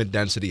 employment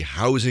density,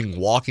 housing,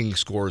 walking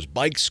scores,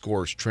 bike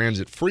scores,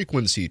 transit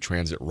frequency,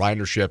 transit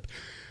ridership,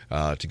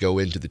 to go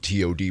into the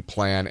TOD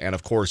plan. And,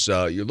 of course,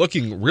 you're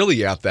looking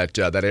really at that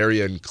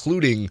area,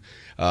 including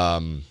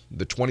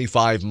the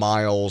 25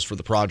 miles for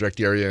the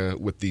project area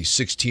with the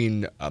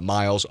 16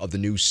 miles of the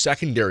new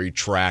secondary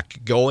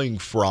track going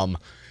from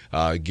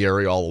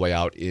Gary all the way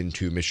out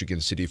into Michigan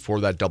City for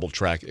that double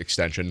track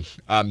extension.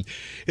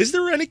 Is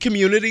there any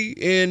community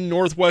in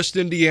Northwest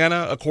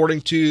Indiana, according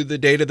to the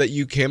data that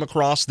you came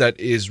across, that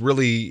is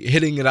really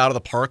hitting it out of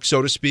the park,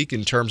 so to speak,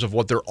 in terms of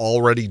what they're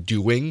already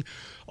doing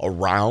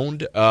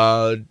around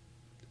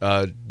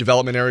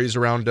development areas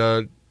around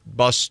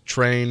bus,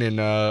 train, and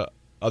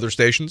other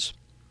stations?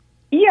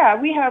 Yeah,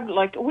 we have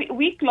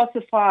we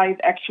classified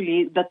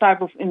actually the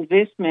type of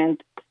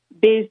investment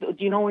based,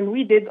 when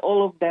we did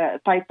all of the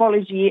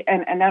typology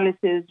and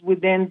analysis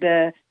within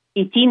the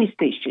 18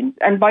 stations.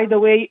 And by the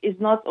way, it's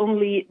not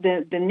only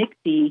the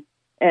NICTI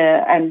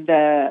and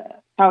the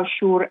South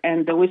Shore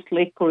and the West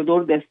Lake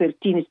Corridor, the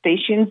 13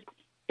 stations.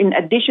 In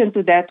addition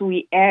to that,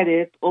 we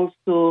added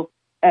also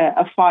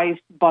 5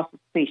 bus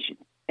stations.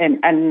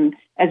 And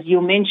as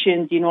you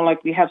mentioned,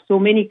 we have so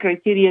many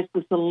criteria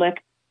to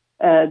select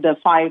the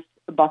 5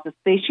 bus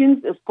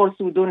stations. Of course,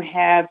 we don't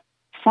have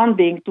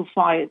funding to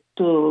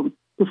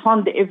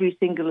fund every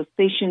single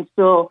station,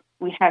 so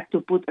we had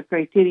to put a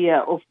criteria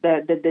of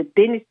the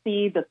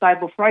density, the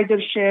type of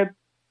ridership,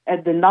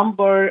 the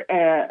number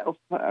of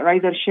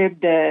ridership,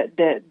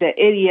 the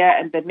area,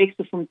 and the mix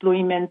of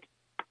employment,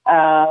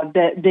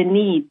 the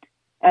need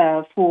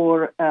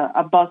for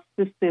a bus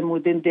system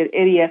within their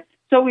area.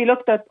 So we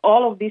looked at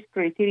all of these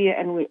criteria,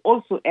 and we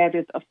also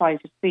added 5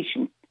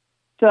 stations.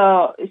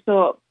 So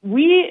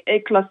we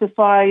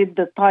classified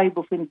the type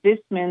of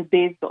investment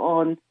based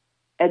on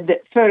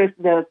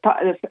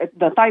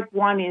the type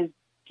 1 is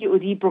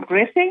TOD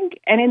progressing.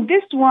 And in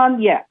this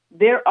one,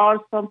 there are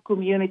some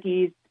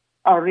communities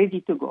are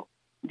ready to go.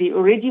 They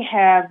already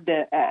have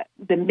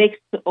the mix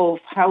of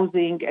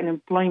housing and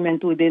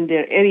employment within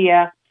their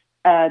area.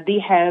 They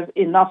have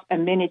enough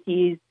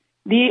amenities.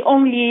 They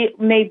only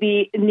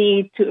maybe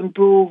need to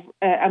improve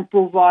and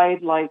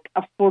provide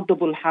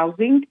affordable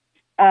housing.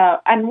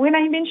 And when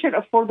I mention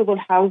affordable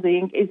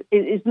housing,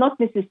 is not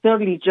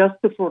necessarily just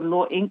for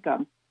low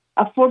income.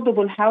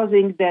 Affordable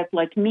housing that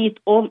meet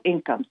all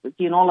incomes.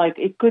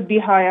 It could be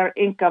higher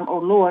income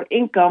or lower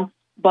income,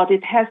 but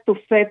it has to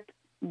fit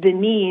the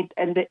need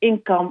and the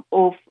income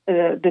of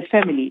the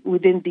family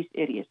within this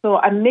area. So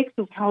a mix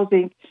of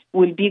housing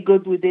will be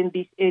good within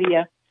this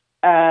area.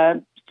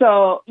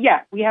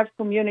 We have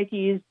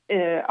communities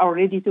are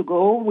ready to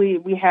go.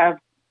 We have,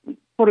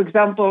 for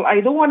example, I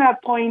don't want to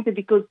point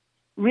because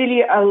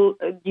really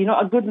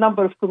a good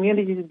number of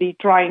communities be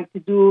trying to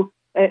do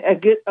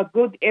a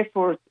good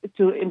effort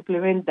to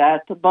implement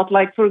that. But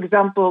for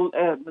example,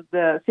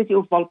 the city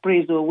of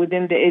Valparaiso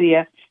within the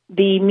area,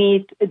 they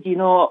meet,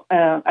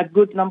 a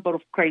good number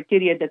of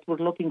criteria that we're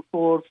looking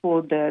for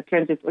the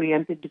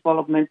transit-oriented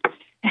development.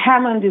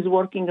 Hammond is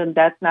working on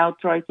that now,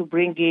 try to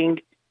bringing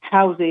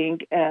housing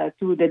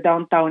to the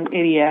downtown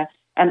area.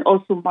 And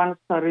also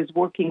Monster is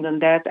working on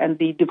that, and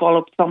they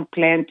developed some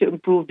plan to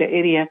improve the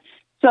area.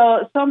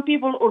 So some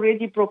people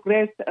already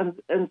progressed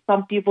and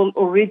some people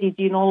already,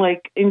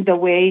 in the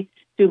way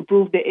to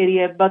improve the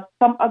area. But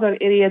some other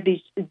area,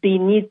 they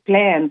need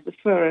plans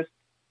first,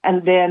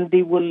 and then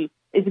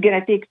it's going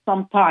to take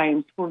some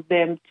time for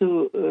them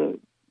to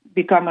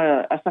become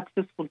a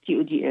successful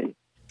TOD area.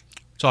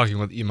 Talking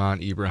with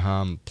Iman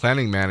Ibrahim,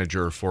 planning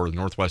manager for the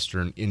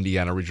Northwestern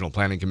Indiana Regional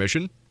Planning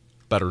Commission,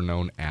 better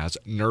known as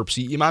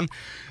NERPC. Iman,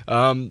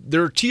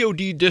 there are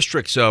TOD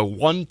districts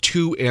 1,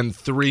 2, and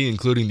 3,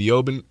 including the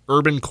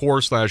urban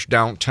core /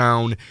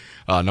 downtown,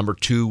 number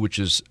 2, which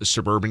is a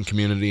suburban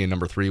community, and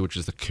number 3, which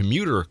is the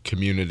commuter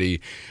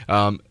community.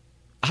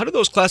 How do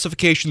those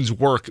classifications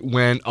work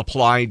when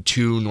applied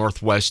to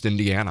Northwest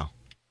Indiana?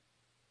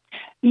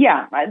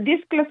 Yeah, this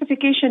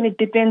classification, it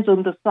depends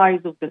on the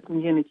size of the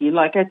community.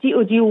 Like a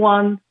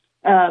TOD1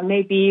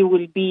 maybe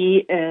will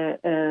be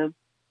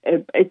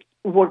it's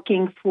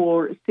working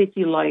for a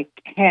city like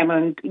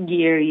Hammond,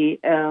 Gary,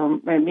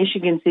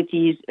 Michigan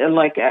cities,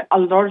 a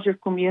larger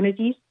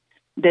communities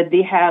that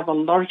they have a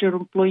larger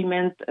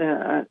employment,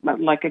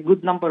 like a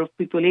good number of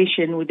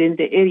population within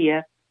the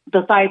area,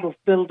 the type of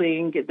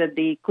building that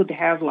they could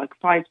have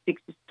 5-6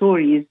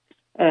 stories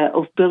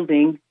of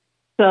building.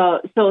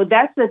 So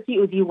that's the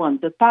TOD1.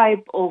 The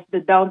type of the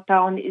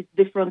downtown is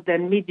different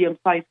than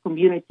medium-sized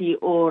community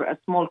or a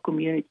small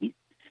community.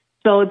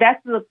 So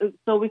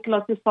so we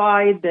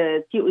classify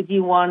the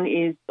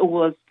TOD1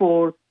 was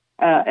for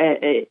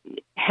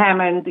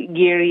Hammond,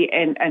 Gary,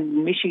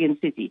 and Michigan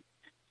City.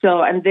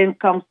 So and then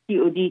comes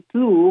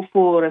TOD2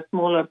 for a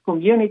smaller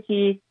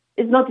community.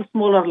 It's not a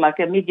smaller like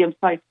a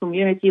medium-sized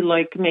community,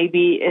 like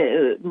maybe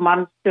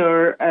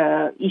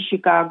Munster, East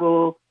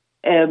Chicago.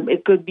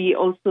 It could be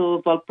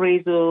also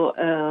Valparaiso,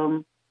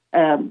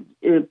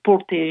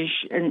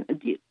 Portage,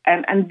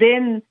 and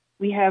then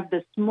we have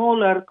the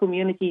smaller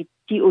community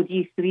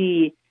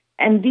TOD3,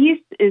 and this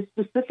is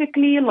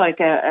specifically like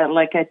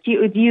a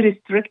TOD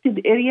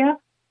restricted area.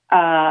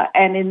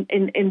 And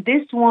in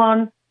this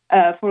one,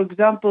 for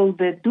example,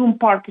 the Doom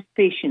Park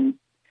Station,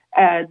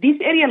 this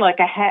area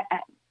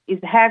is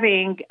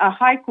having a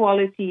high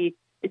quality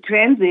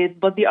transit,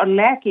 but they are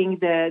lacking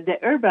the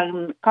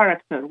urban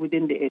character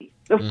within the area.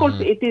 Of course,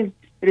 it is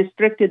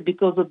restricted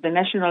because of the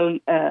national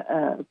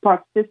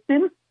park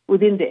system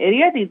within the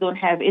area. They don't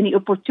have any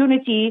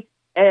opportunity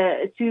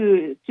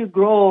to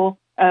grow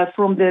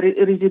from the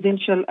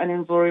residential and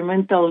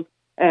environmental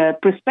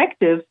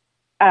perspective.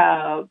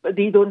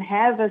 They don't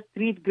have a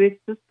street grid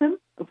system,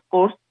 of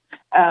course.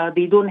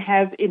 They don't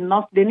have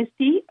enough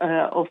density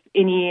of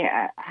any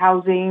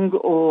housing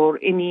or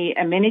any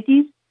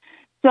amenities.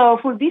 So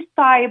for this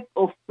type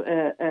of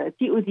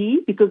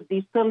TOD, because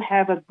they still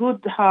have a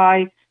good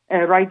high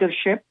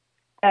ridership,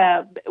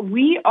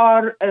 we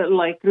are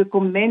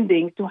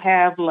recommending to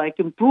have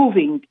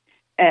improving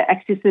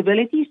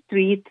accessibility,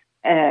 street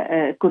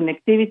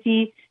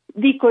connectivity.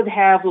 They could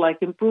have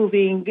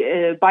improving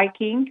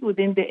biking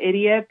within the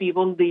area.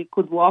 People, they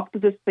could walk to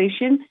the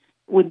station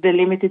with the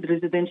limited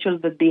residential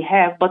that they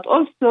have. But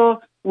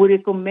also we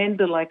recommend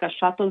a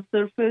shuttle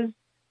service.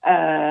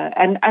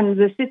 And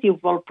the city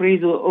of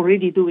Valparaiso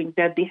already doing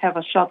that. They have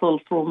a shuttle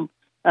from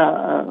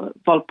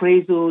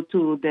Valparaiso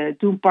to the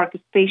Doom Park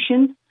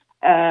Station.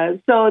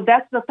 So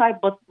that's the type,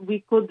 but we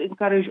could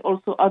encourage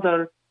also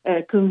other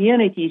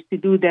communities to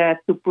do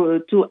that,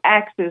 to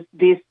access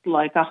this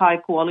a high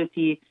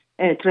quality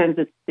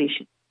transit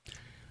station.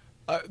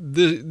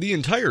 The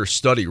entire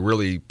study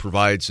really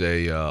provides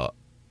a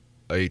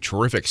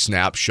terrific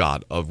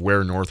snapshot of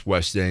where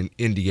Northwest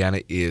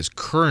Indiana is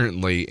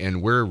currently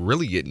and where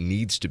really it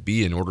needs to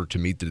be in order to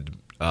meet the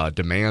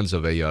demands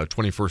of a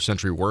 21st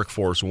century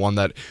workforce, one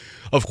that,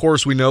 of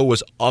course, we know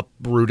was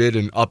uprooted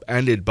and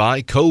upended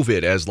by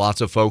COVID, as lots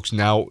of folks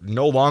now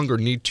no longer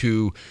need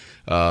to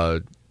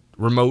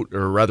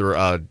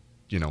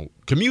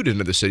commute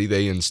into the city.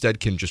 They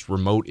instead can just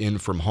remote in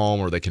from home,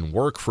 or they can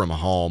work from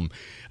home.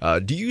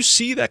 Do you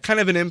see that kind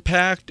of an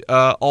impact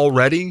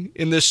already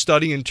in this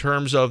study in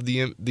terms of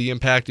the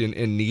impact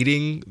in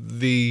needing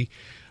the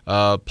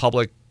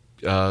public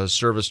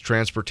service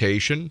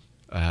transportation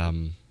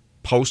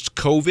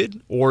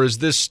post-COVID? Or is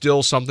this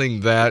still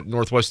something that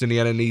Northwest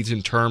Indiana needs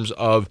in terms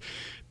of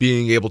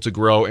being able to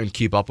grow and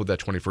keep up with that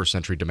 21st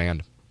century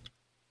demand?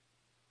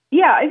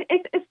 Yeah,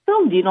 it's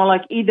still,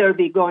 either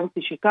they going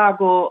to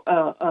Chicago,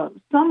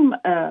 some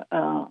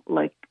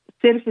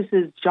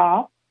services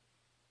job,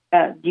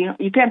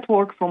 you can't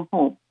work from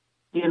home.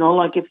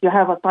 If you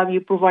have a time,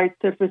 you provide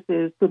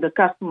services to the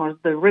customers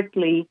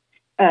directly.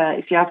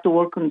 If you have to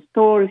work in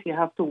store, if you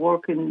have to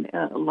work in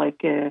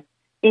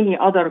any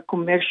other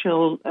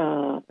commercial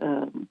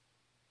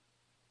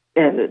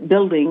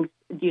buildings,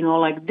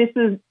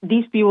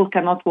 these people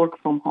cannot work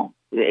from home.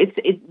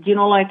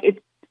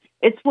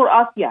 It's for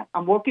us, yeah.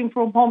 I'm working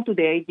from home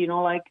today,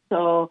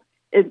 so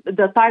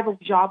the type of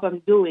job I'm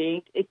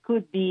doing, it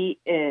could be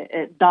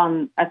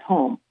done at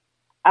home.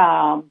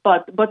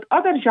 But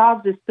other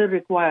jobs still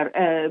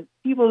require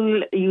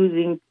people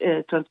using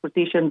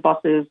transportation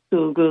buses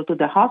to go to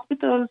the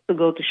hospitals, to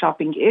go to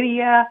shopping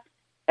area.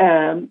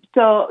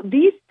 So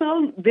these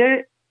still,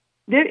 there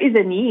is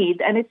a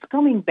need, and it's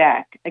coming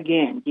back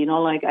again.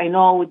 I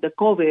know with the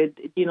COVID,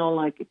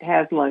 it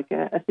has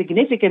a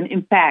significant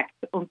impact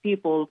on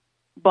people.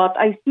 But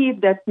I see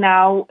that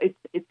now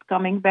it's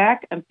coming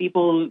back, and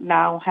people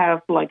now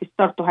have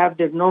start to have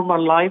their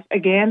normal life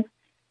again.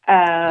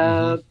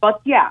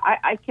 But yeah,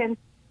 I can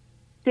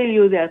tell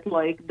you that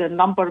the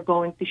number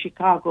going to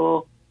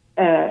Chicago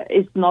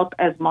is not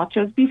as much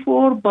as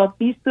before, but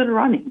they're still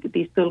running,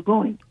 they're still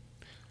going.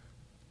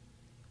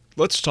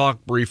 Let's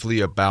talk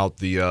briefly about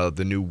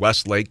the new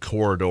West Lake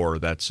corridor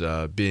that's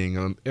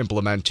being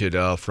implemented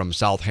from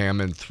South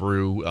Hammond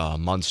through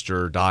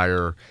Munster,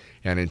 Dyer,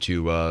 and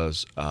into,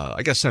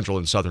 central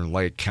and southern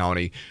Lake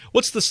County.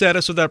 What's the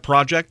status of that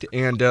project,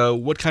 and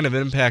what kind of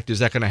impact is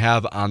that going to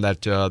have on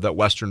that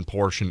western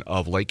portion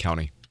of Lake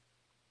County?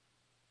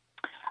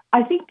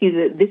 I think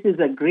this is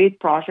a great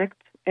project,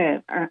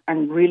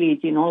 and really,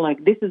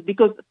 this is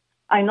because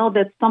I know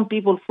that some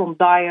people from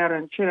Dyer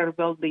and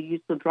Schuylerville, they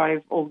used to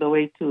drive all the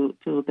way to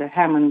the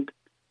Hammond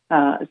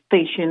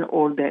station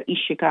or the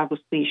East Chicago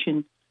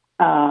station,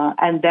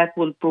 and that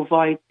will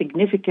provide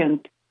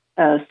significant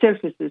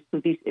services to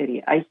this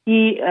area. I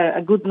see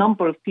a good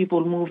number of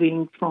people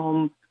moving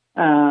from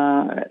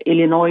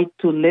Illinois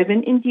to live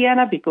in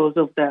Indiana because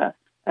of the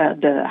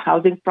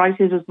housing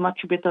prices is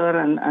much better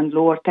and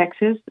lower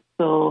taxes.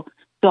 So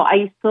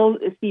I still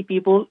see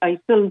people. I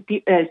still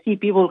see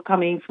people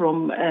coming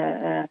from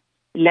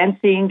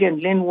Lansing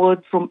and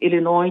Linwood from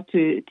Illinois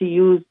to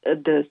use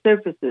the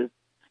services.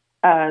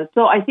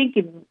 So I think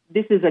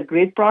this is a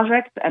great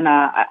project, and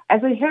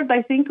as I heard,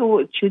 I think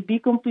it should be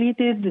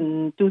completed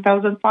in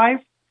 2025.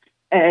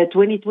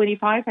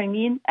 I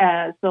mean,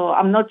 so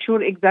I'm not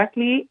sure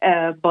exactly,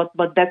 but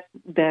that's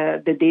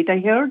the date I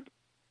heard.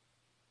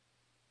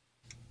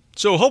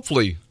 So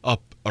hopefully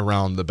up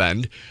around the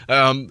bend.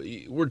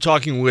 We're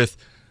talking with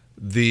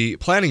the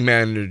planning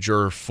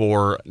manager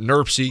for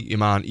NERPC,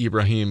 Iman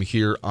Ibrahim,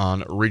 here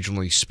on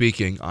Regionally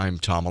Speaking. I'm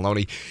Tom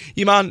Maloney.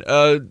 Iman,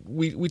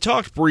 we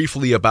talked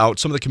briefly about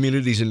some of the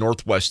communities in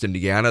Northwest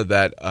Indiana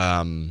that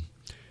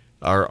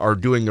are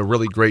doing a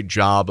really great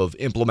job of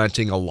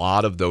implementing a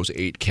lot of those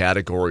 8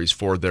 categories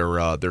for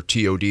their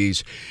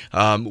TODs.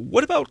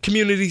 What about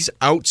communities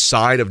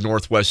outside of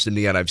Northwest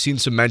Indiana? I've seen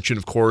some mention,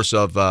 of course,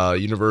 of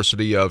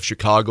University of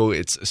Chicago,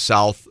 its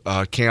South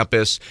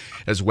Campus,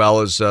 as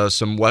well as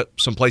some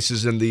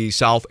places in the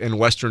south and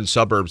western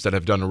suburbs that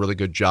have done a really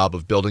good job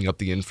of building up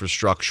the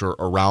infrastructure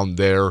around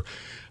their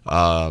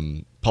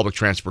public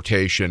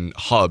transportation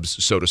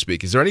hubs, so to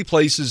speak. Is there any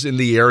places in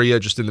the area,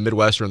 just in the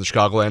Midwest or in the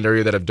Chicagoland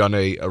area, that have done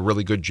a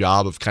really good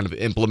job of kind of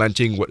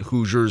implementing what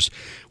Hoosiers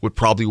would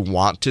probably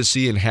want to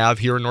see and have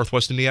here in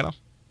Northwest Indiana?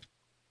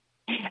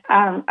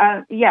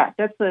 Yeah,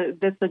 that's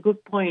a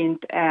good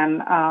point.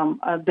 And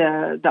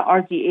the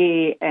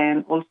RDA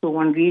and also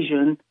One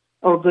Region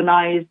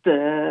organized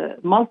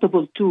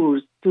multiple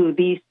tours to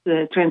these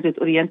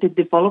transit-oriented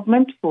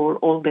development for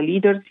all the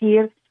leaders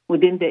here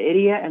within the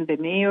area and the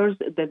mayors,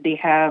 that they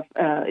have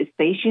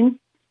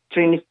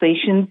train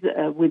stations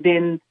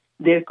within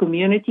their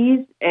communities,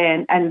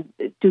 and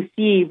to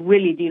see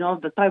really,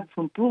 the type of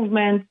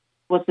improvements,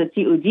 what's the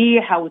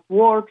TOD, how it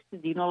works,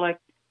 like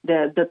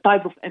the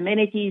type of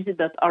amenities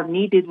that are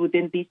needed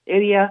within this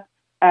area.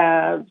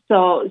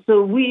 So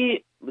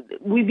we've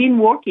been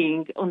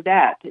working on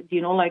that,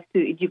 like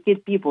to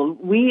educate people.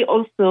 We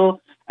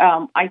also,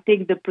 I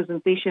take the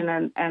presentation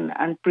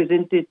and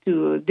present it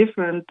to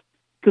different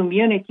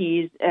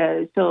communities.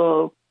 And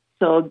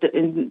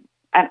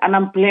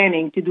I'm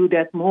planning to do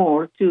that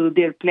more to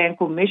their plan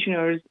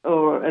commissioners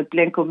or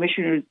plan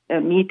commissioners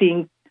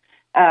meetings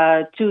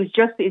to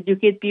just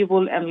educate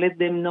people and let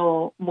them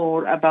know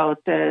more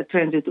about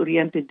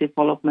transit-oriented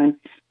development,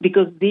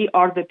 because they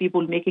are the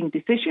people making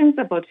decisions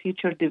about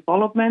future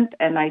development.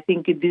 And I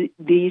think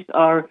these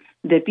are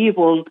the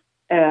people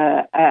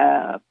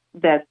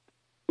that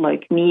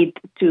need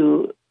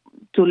to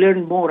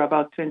learn more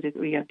about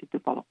transit-oriented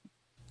development.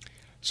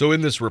 So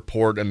in this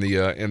report and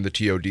the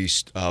TOD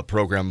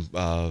program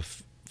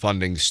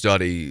funding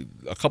study,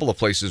 a couple of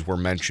places were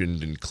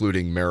mentioned,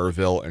 including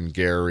Maryville and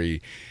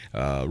Gary,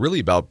 really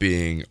about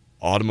being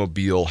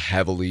automobile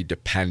heavily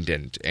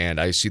dependent. And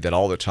I see that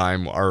all the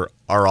time. Our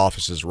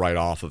office is right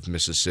off of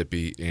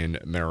Mississippi in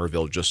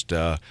Maryville, just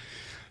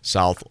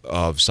south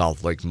of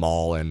South Lake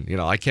Mall, and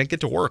I can't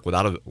get to work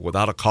without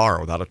a car,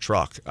 without a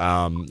truck.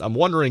 I'm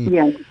wondering,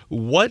 yes,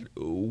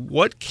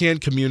 what can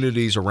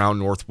communities around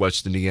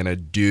Northwest Indiana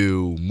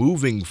do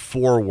moving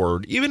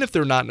forward, even if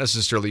they're not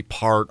necessarily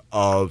part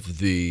of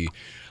the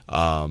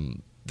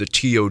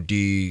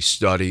TOD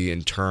study,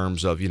 in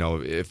terms of,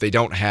 if they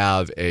don't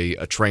have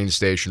a train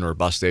station or a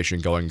bus station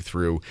going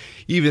through,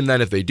 even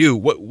then if they do,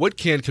 what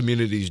can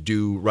communities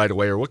do right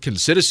away, or what can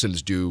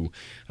citizens do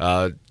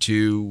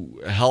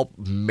to help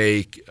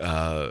make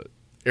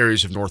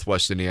areas of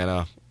Northwest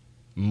Indiana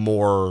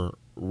more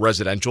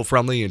residential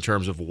friendly in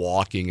terms of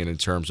walking and in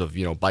terms of,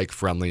 bike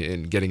friendly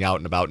and getting out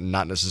and about and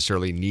not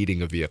necessarily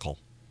needing a vehicle?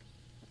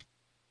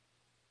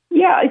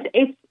 Yeah,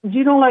 it's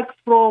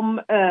from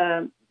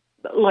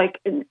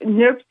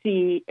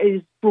NERPC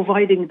is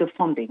providing the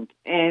funding,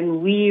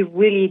 and we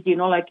really,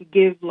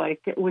 give,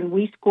 when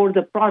we score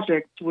the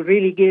project, we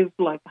really give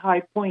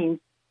high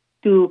points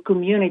to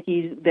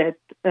communities that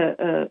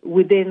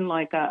within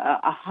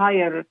a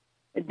higher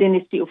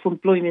density of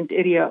employment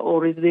area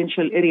or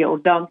residential area or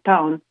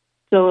downtown.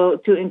 So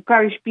to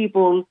encourage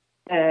people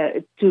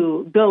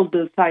to build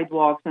the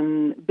sidewalks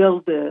and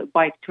build the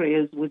bike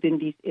trails within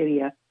this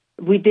area.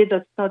 We did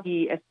a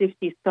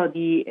safety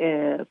study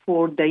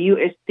for the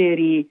US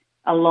 30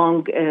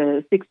 along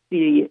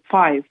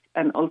 65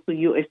 and also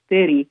US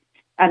 30.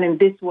 And in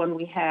this one,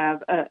 we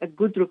have a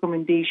good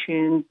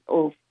recommendation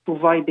of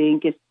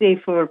providing a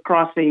safer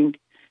crossing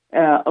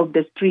of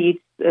the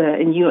streets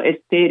in US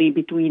 30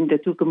 between the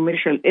two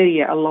commercial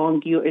area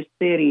along US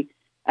 30,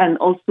 and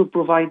also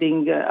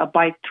providing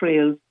bike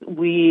trails.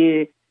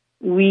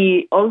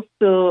 We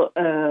also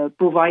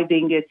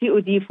providing a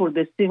TOD for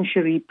the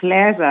Century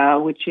Plaza,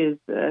 which is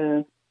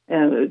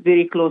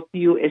very close to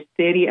US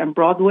 30 and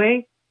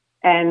Broadway.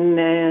 And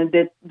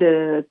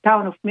the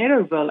town of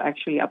Maryville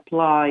actually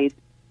applied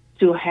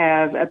to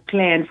have a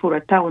plan for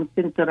a town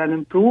center and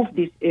improve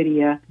this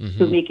area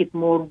to make it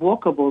more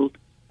walkable.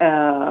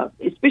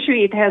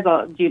 Especially it has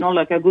a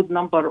good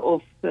number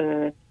of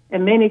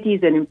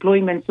amenities and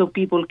employment, so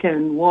people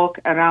can walk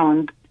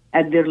around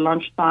at their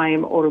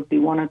lunchtime, or if they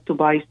wanted to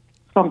buy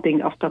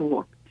something after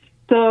work.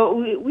 So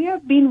we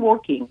have been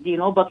working,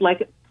 but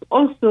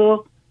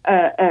also,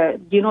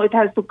 it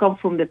has to come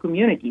from the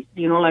communities.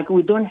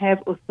 We don't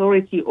have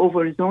authority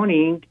over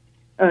zoning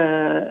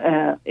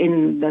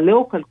in the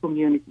local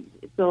communities.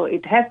 So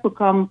it has to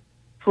come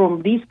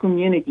from these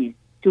communities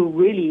to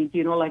really,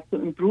 to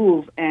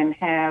improve and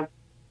have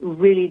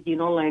really,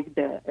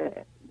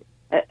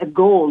 a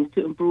goal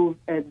to improve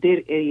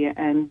their area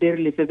and their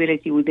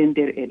livability within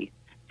their area.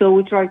 So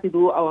we try to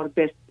do our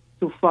best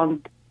to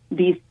fund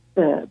these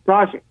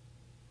projects.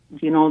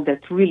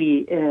 that's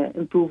really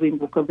improving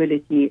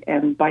walkability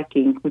and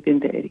biking within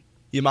the area.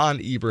 Iman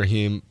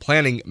Ibrahim,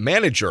 planning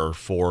manager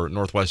for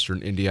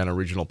Northwestern Indiana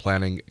Regional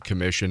Planning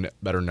Commission,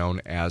 better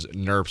known as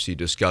NERPC,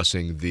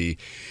 discussing the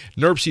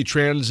NERPC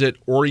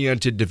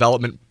Transit-Oriented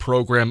Development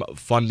Program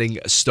Funding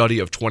Study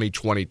of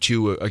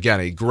 2022.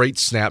 Again, a great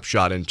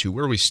snapshot into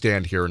where we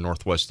stand here in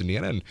Northwest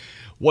Indiana and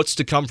what's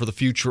to come for the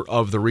future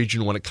of the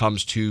region when it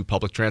comes to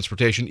public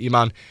transportation.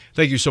 Iman,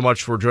 thank you so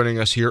much for joining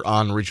us here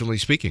on Regionally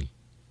Speaking.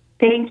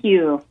 Thank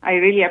you. I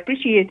really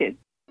appreciate it.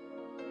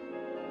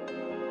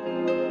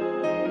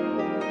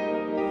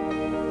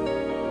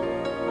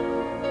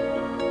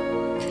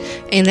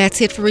 And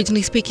that's it for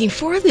Regionally Speaking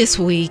for this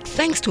week.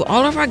 Thanks to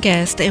all of our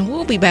guests, and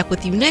we'll be back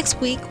with you next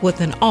week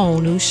with an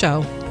all-new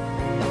show.